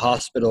to the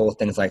hospital,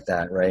 things like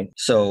that, right?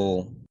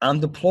 So I'm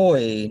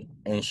deployed,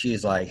 and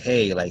she's like,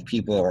 hey, like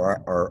people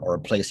are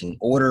placing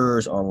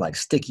orders on like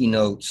sticky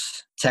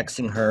notes,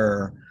 texting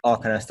her, all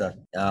kind of stuff.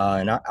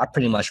 And I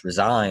pretty much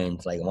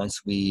resigned. Like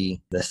once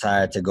we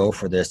decided to go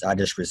for this, I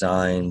just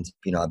resigned.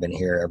 You know, I've been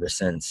here ever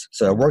since.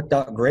 So it worked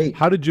out great.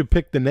 How did you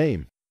pick the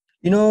name?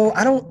 You know,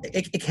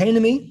 it came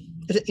to me.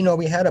 You know,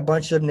 we had a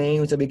bunch of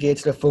names that we gave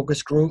to the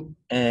focus group,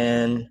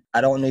 and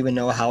I don't even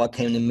know how it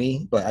came to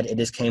me, but it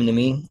just came to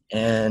me.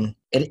 And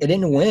it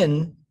didn't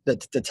win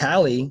the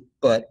tally,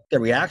 but the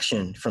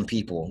reaction from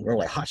people were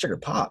like, Hot Sugar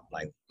Pop,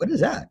 like, what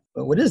is that?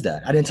 What is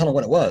that? I didn't tell them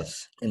what it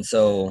was. And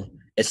so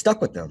it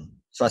stuck with them.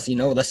 So I said, you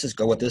know, let's just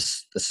go with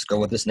this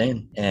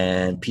name.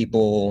 And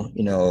people,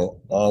 you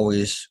know,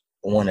 always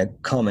want to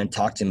come and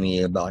talk to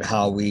me about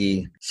how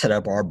we set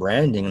up our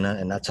branding,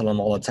 and I tell them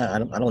all the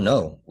time, I don't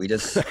know. We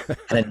just just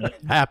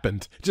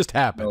happened. You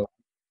know,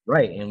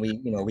 right. And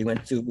we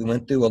went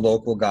through a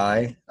local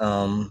guy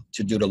to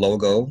do the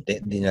logo.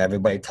 You know,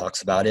 everybody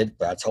talks about it,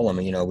 but I told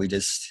them, you know,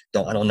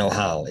 I don't know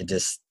how. It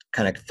just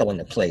kind of fell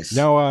into place.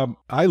 Now,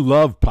 I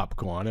love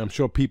popcorn. I'm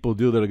sure people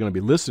do that are going to be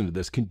listening to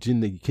this. Can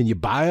you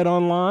buy it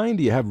online?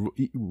 Do you have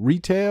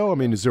retail? I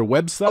mean, is there a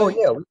website? Oh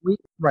yeah,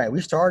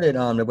 we started.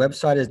 The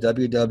website is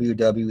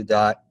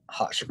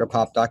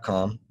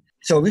www.HotSugarPop.com.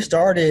 So we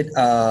started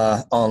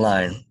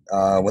online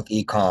with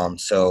e-com.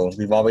 So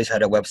we've always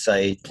had a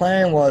website.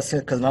 Plan was,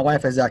 because my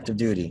wife is active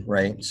duty,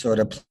 right? So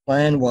the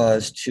plan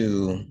was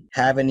to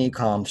have an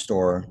e-com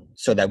store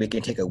so that we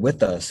can take it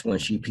with us when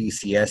she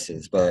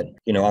PCSs. But,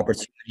 you know,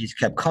 opportunities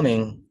kept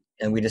coming,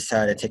 and we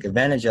decided to take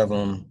advantage of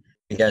them.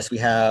 Yes, we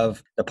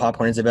have the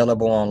popcorn is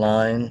available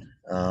online.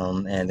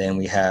 And then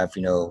we have,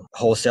 you know,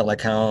 wholesale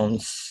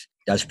accounts.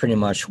 That's pretty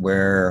much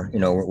where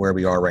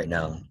we are right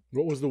now.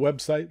 What was the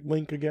website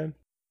link again?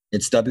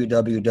 It's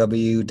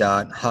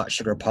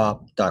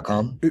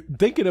www.HotSugarPop.com.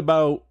 Thinking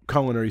about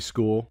culinary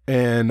school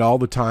and all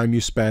the time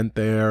you spent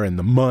there and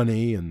the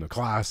money and the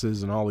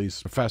classes and all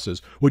these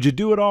professors, would you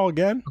do it all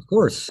again? Of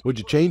course. Would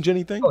you change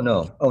anything? Oh,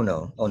 no.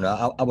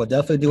 I would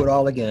definitely do it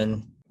all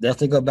again.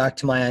 Definitely go back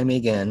to Miami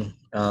again.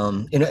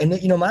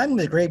 Miami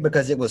was great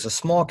because it was a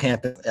small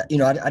campus. You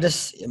know, I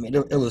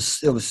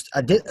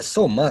did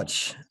so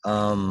much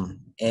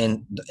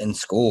in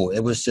school.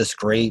 It was just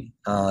great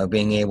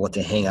being able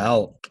to hang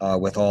out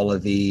with all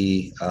of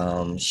the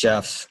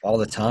chefs all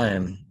the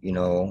time. You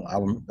know, I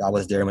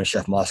was there when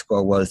Chef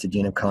Moscow was the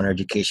Dean of Culinary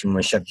Education,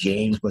 when Chef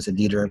James was the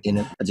Dean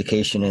of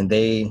Education, and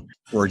they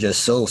were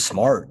just so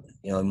smart.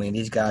 You know, I mean,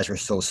 these guys were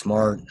so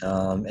smart,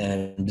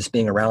 and just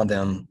being around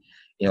them,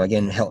 you know,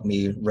 again, helped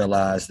me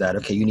realize that,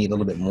 okay, you need a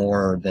little bit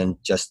more than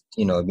just,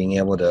 you know, being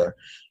able to,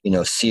 you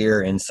know,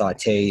 sear and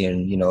saute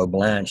and, you know,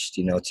 blanch,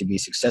 you know, to be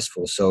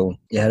successful. So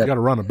you got to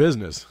run a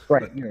business.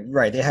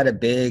 Right. They had a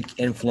big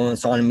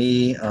influence on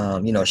me.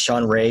 You know,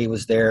 Sean Ray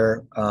was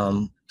there,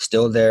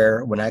 still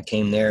there when I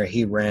came there.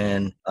 He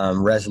ran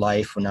Res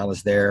Life when I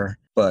was there.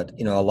 But,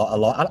 you know, a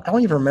lot. I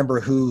don't even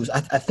remember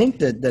I think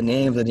that the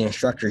names of the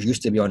instructors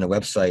used to be on the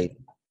website.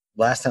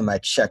 Last time I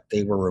checked,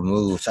 they were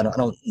removed. So I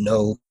don't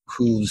know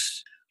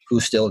who's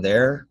still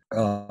there.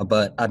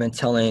 But I've been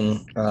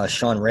telling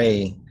Sean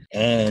Ray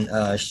and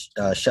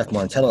Chef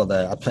Montello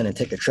that I plan to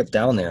take a trip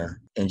down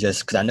there, and just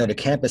because I know the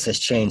campus has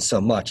changed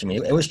so much. I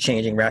mean, it was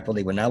changing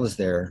rapidly when I was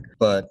there,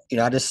 but, you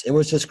know, it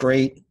was just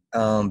great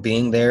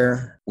being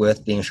there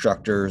with the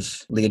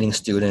instructors, leading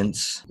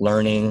students,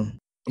 learning.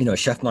 You know,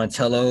 Chef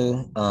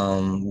Montello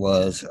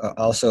was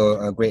also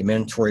a great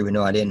mentor, even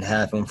though I didn't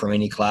have him from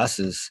any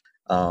classes.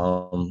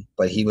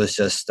 But he was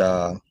just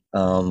a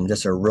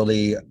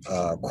really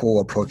cool,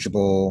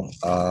 approachable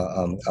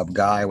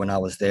guy when I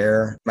was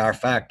there. Matter of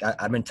fact,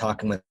 I've been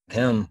talking with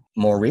him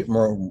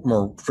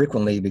more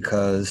frequently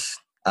because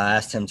I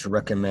asked him to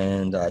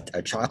recommend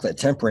a chocolate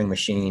tempering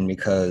machine,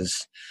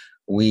 because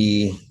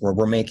we're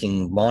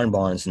making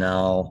bonbons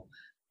now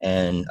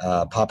and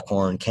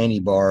popcorn candy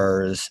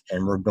bars,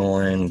 and we're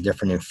doing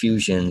different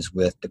infusions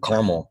with the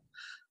caramel.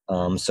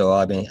 So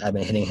I've been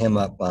hitting him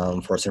up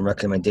for some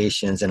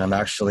recommendations, and I'm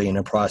actually in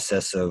the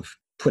process of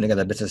putting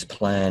together a business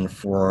plan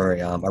for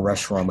a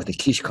restaurant with a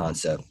quiche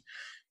concept.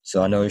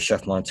 So I know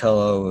Chef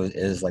Montello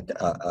is like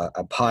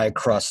a pie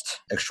crust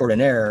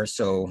extraordinaire.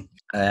 So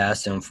I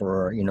asked him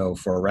for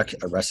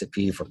a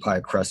recipe for pie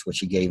crust, which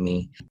he gave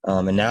me.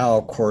 And now,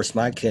 of course,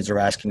 my kids are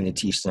asking me to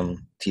teach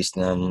them.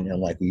 And I'm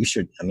like,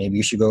 maybe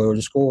you should go to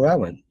the school where I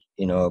went.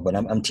 You know, but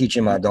I'm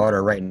teaching my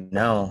daughter right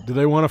now. Do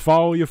they want to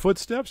follow your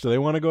footsteps? Do they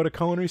want to go to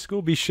culinary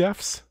school, be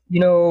chefs? You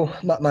know,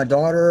 my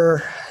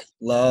daughter,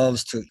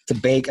 loves to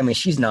bake. I mean,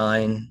 she's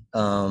 9.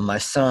 My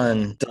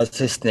son does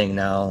his thing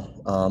now.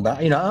 But,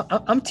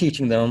 I'm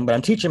teaching them, but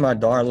I'm teaching my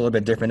daughter a little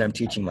bit different than I'm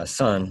teaching my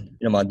son.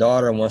 My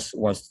daughter wants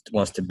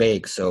to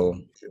bake. So,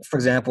 for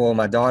example,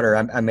 my daughter,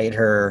 I made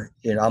her,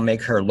 I'll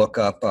make her look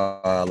up,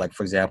 like,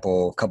 for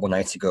example, a couple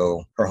nights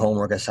ago, her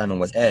homework assignment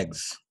was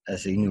eggs. I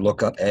said, you need to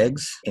look up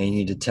eggs and you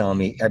need to tell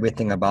me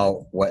everything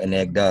about what an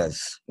egg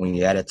does when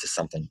you add it to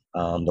something.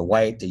 The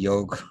white, the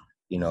yolk,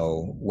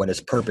 what its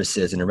purpose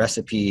is in the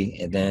recipe.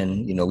 And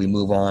then, we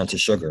move on to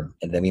sugar,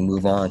 and then we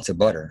move on to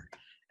butter.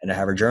 And I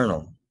have a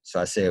journal. So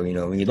I say,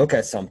 when you look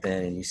at something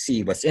and you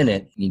see what's in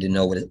it, you need to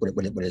know what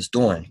it's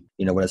doing,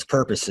 what its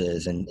purpose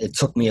is. And it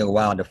took me a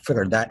while to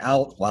figure that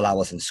out while I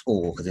was in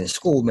school. Because in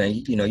school, man,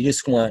 you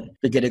just want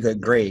to get a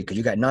good grade because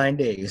you got 9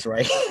 days,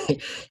 right? You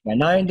got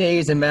 9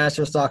 days in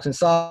master stocks and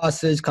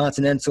sausage,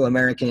 continental,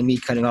 American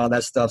meat cutting, all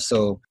that stuff.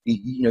 So,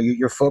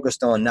 you're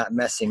focused on not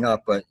messing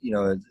up, but,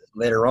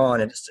 later on,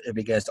 it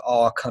begins to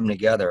all come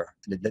together.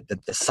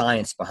 The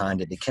science behind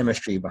it, the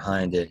chemistry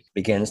behind it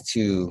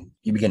you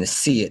begin to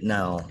see it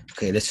now.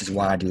 Okay, this is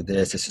why I do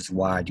this. This is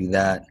why I do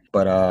that.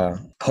 But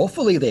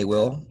hopefully they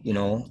will,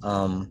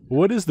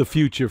 What is the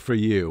future for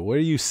you? Where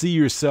do you see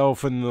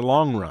yourself in the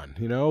long run?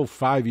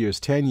 5 years,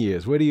 10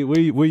 years? Where's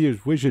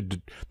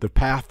the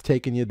path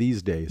taking you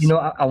these days?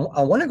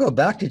 I want to go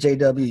back to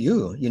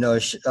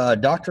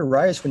JWU. Dr.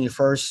 Rice, when he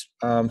first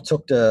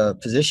took the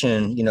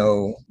position,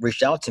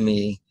 reached out to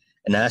me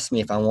and asked me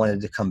if I wanted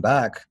to come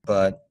back.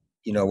 But,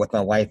 with my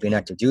wife being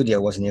active duty, I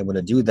wasn't able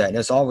to do that. And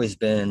it's always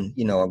been,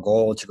 a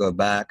goal to go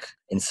back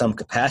in some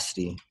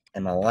capacity.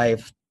 And my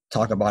wife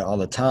talked about it all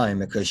the time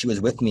because she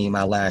was with me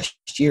my last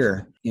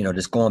year,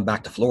 just going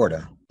back to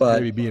Florida.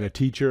 But maybe being a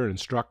teacher,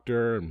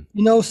 instructor, and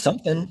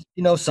something,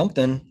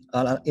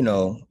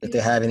 if they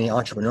have any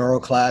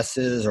entrepreneurial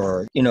classes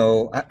or,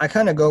 I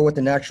kind of go with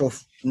the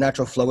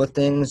natural flow of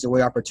things, the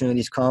way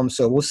opportunities come.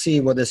 So we'll see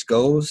where this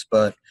goes.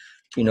 But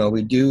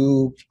we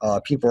do,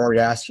 people are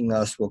already asking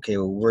us, okay,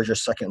 well, where's your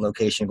second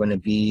location going to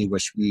be,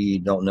 which we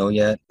don't know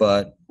yet.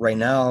 But right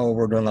now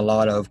we're doing a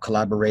lot of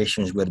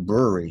collaborations with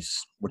breweries,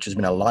 which has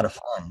been a lot of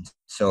fun.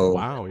 So,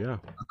 wow, yeah.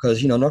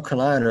 Because, North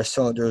Carolina,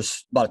 so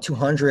there's about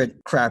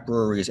 200 craft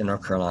breweries in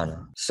North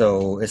Carolina.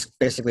 So it's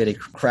basically the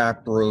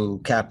craft brew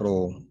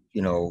capital,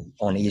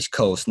 on the East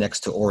Coast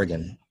next to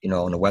Oregon,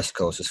 on the West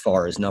Coast as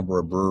far as number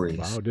of breweries.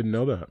 Wow, didn't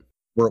know that.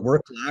 We're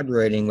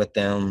collaborating with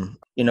them.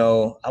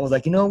 I was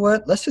like,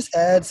 what? Let's just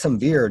add some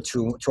beer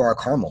to our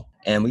caramel.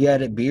 And we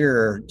added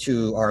beer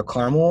to our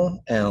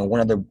caramel. And one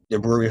of the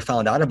brewery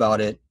found out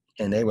about it.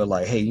 And they were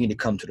like, hey, you need to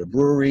come to the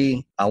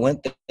brewery. I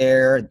went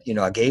there,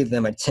 I gave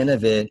them a 10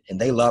 of it and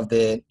they loved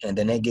it. And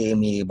then they gave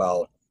me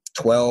about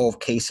 12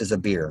 cases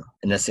of beer.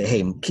 And they said,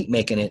 hey, keep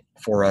making it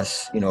for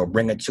us,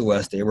 bring it to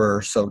us. They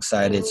were so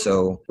excited.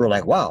 So we're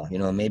like, wow,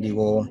 maybe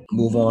we'll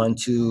move on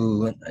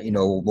to,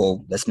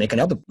 let's make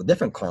a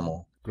different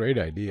caramel. Great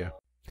idea.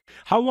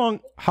 How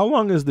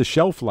long is the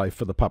shelf life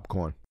for the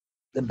popcorn?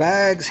 The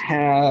bags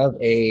have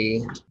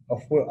a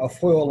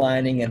foil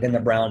lining and then the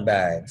brown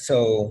bag.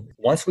 So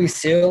once we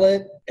seal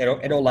it,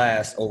 it'll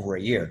last over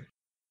a year.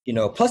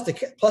 Plus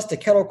the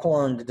kettle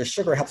corn, the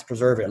sugar helps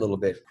preserve it a little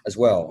bit as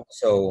well.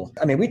 So,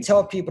 we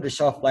tell people the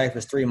shelf life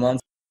is 3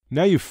 months.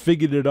 Now you've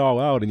figured it all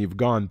out and you've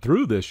gone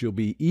through this, you'll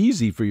be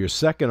easy for your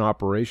second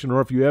operation,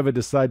 or if you ever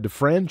decide to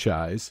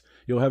franchise,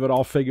 you'll have it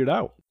all figured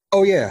out.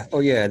 Oh yeah.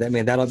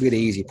 That'll be the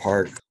easy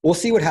part. We'll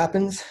see what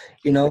happens.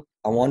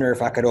 I wonder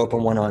if I could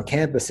open one on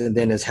campus and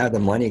then just have the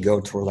money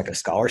go toward like a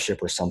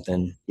scholarship or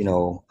something.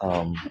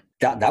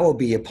 That would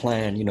be a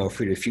plan,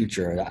 for the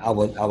future. I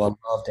would love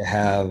to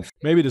have.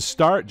 Maybe to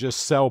start,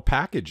 just sell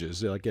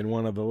packages like in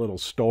one of the little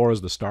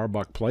stores, the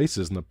Starbucks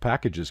places, and the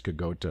packages could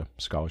go to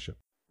scholarship.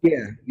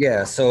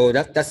 Yeah. So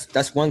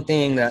that's one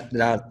thing that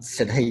I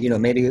said, hey,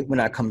 maybe when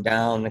I come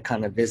down and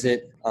kind of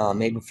visit,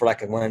 maybe for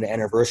like one of the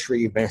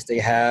anniversary events they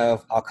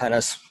have, I'll kind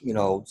of,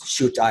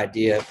 shoot the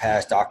idea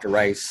past Dr.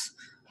 Rice.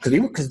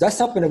 Because that's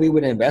something that we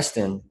would invest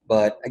in.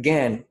 But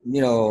again,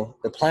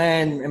 the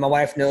plan, and my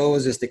wife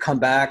knows, is to come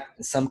back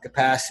in some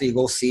capacity.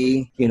 We'll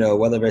see,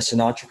 whether it's an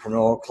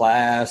entrepreneurial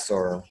class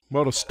or.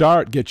 Well, to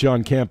start, get you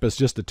on campus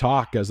just to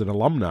talk as an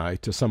alumni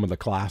to some of the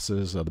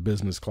classes, the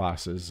business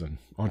classes and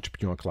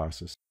entrepreneur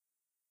classes.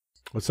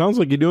 Well, it sounds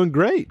like you're doing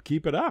great.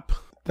 Keep it up.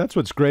 That's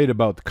what's great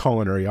about the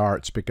culinary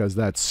arts, because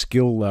that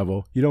skill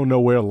level, you don't know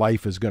where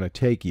life is going to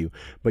take you,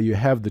 but you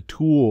have the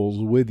tools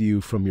with you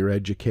from your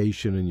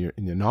education and your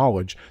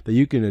knowledge that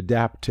you can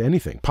adapt to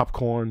anything.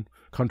 Popcorn,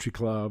 country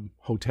club,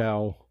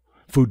 hotel,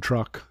 food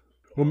truck.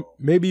 Well,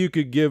 maybe you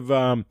could give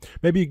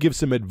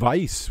some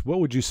advice.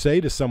 What would you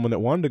say to someone that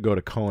wanted to go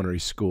to culinary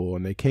school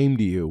and they came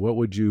to you? What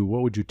would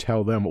you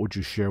tell them? What would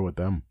you share with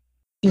them?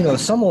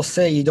 Some will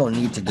say you don't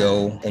need to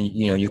go and,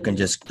 you can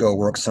just go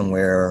work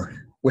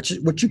somewhere. Which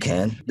you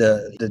can.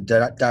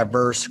 The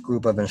diverse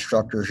group of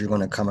instructors you're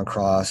going to come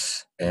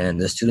across and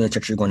the students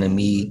that you're going to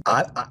meet,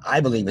 I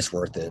believe it's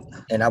worth it.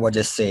 And I would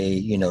just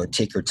say,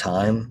 take your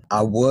time.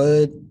 I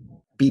would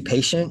be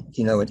patient.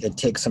 It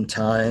takes some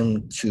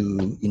time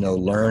to,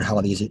 learn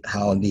how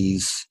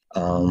these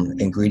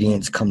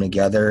ingredients come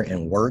together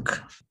and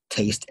work.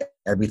 Taste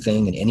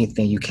everything and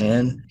anything you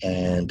can.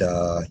 And,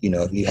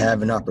 if you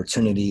have an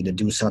opportunity to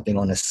do something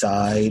on the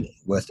side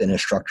with an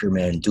instructor,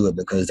 man, do it,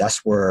 because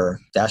that's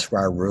where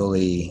I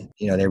really,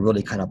 they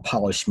really kind of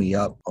polish me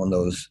up on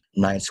those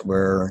nights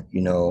where,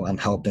 I'm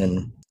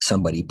helping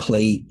somebody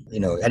plate,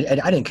 I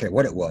didn't care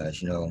what it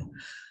was,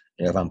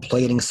 if I'm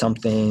plating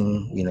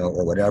something,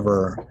 or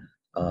whatever,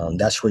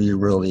 that's where you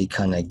really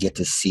kind of get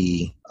to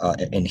see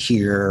and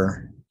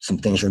hear some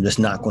things you're just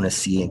not going to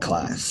see in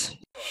class.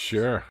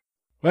 Sure.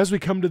 Well, as we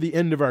come to the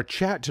end of our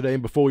chat today,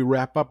 and before we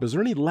wrap up, is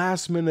there any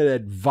last-minute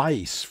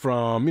advice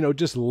from,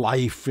 just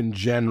life in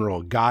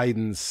general,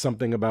 guidance,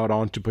 something about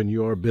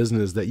entrepreneur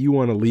business that you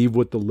want to leave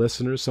with the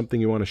listeners, something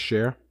you want to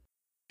share?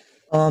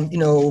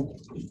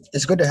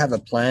 It's good to have a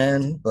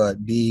plan,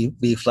 but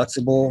be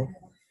flexible,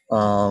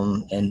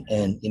 and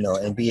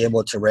be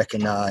able to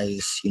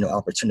recognize,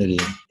 opportunity.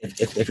 If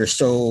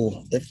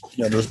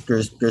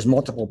there's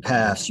multiple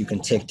paths you can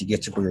take to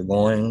get to where you're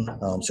going.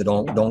 So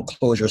don't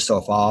close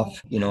yourself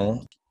off,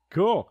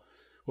 Cool.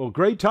 Well,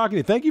 great talking to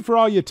you. Thank you for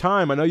all your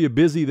time. I know you're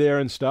busy there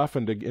and stuff,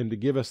 and to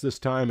give us this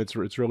time, it's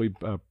really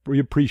we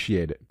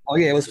appreciate it. Oh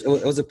yeah, it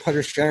was a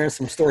pleasure sharing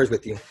some stories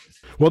with you.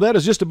 Well, that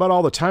is just about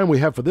all the time we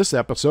have for this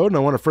episode, and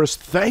I want to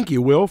first thank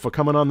you, Will, for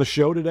coming on the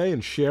show today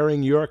and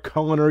sharing your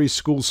culinary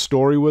school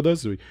story with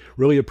us. We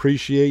really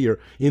appreciate your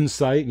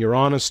insight and your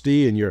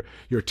honesty and your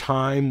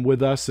time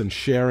with us and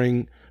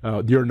sharing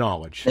your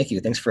knowledge. Thank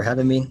you. Thanks for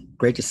having me.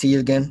 Great to see you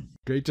again.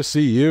 Great to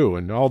see you,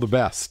 and all the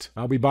best.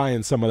 I'll be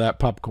buying some of that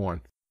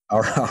popcorn.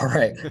 All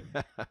right.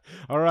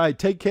 All right.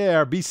 Take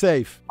care. Be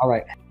safe. All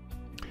right.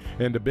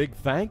 And a big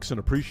thanks and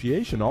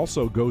appreciation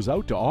also goes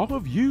out to all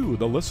of you,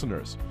 the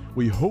listeners.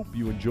 We hope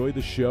you enjoy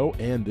the show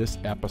and this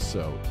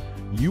episode.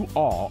 You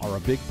all are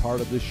a big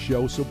part of this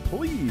show, so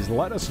please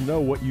let us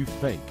know what you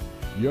think.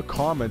 Your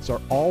comments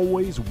are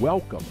always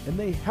welcome, and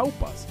they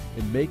help us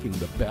in making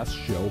the best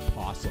show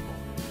possible.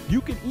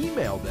 You can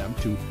email them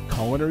to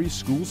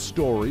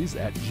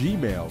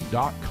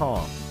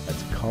culinaryschoolstories@gmail.com.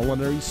 That's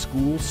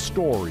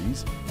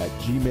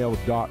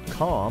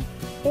culinaryschoolstories@gmail.com,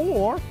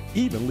 or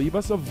even leave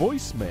us a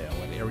voicemail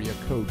at area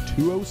code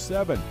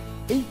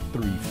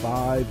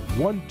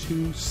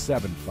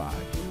 207-835-1275.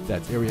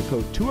 That's area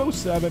code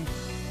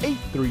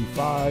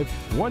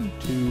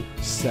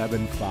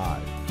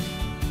 207-835-1275.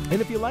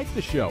 And if you like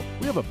the show,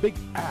 we have a big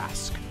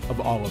ask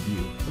of all of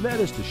you, and that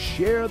is to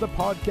share the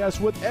podcast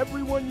with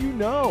everyone you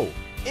know,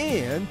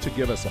 and to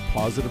give us a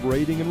positive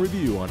rating and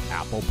review on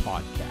Apple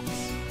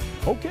Podcasts.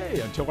 Okay,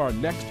 until our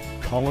next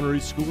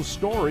Culinary School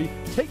story,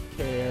 take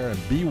care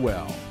and be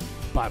well.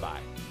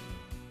 Bye-bye.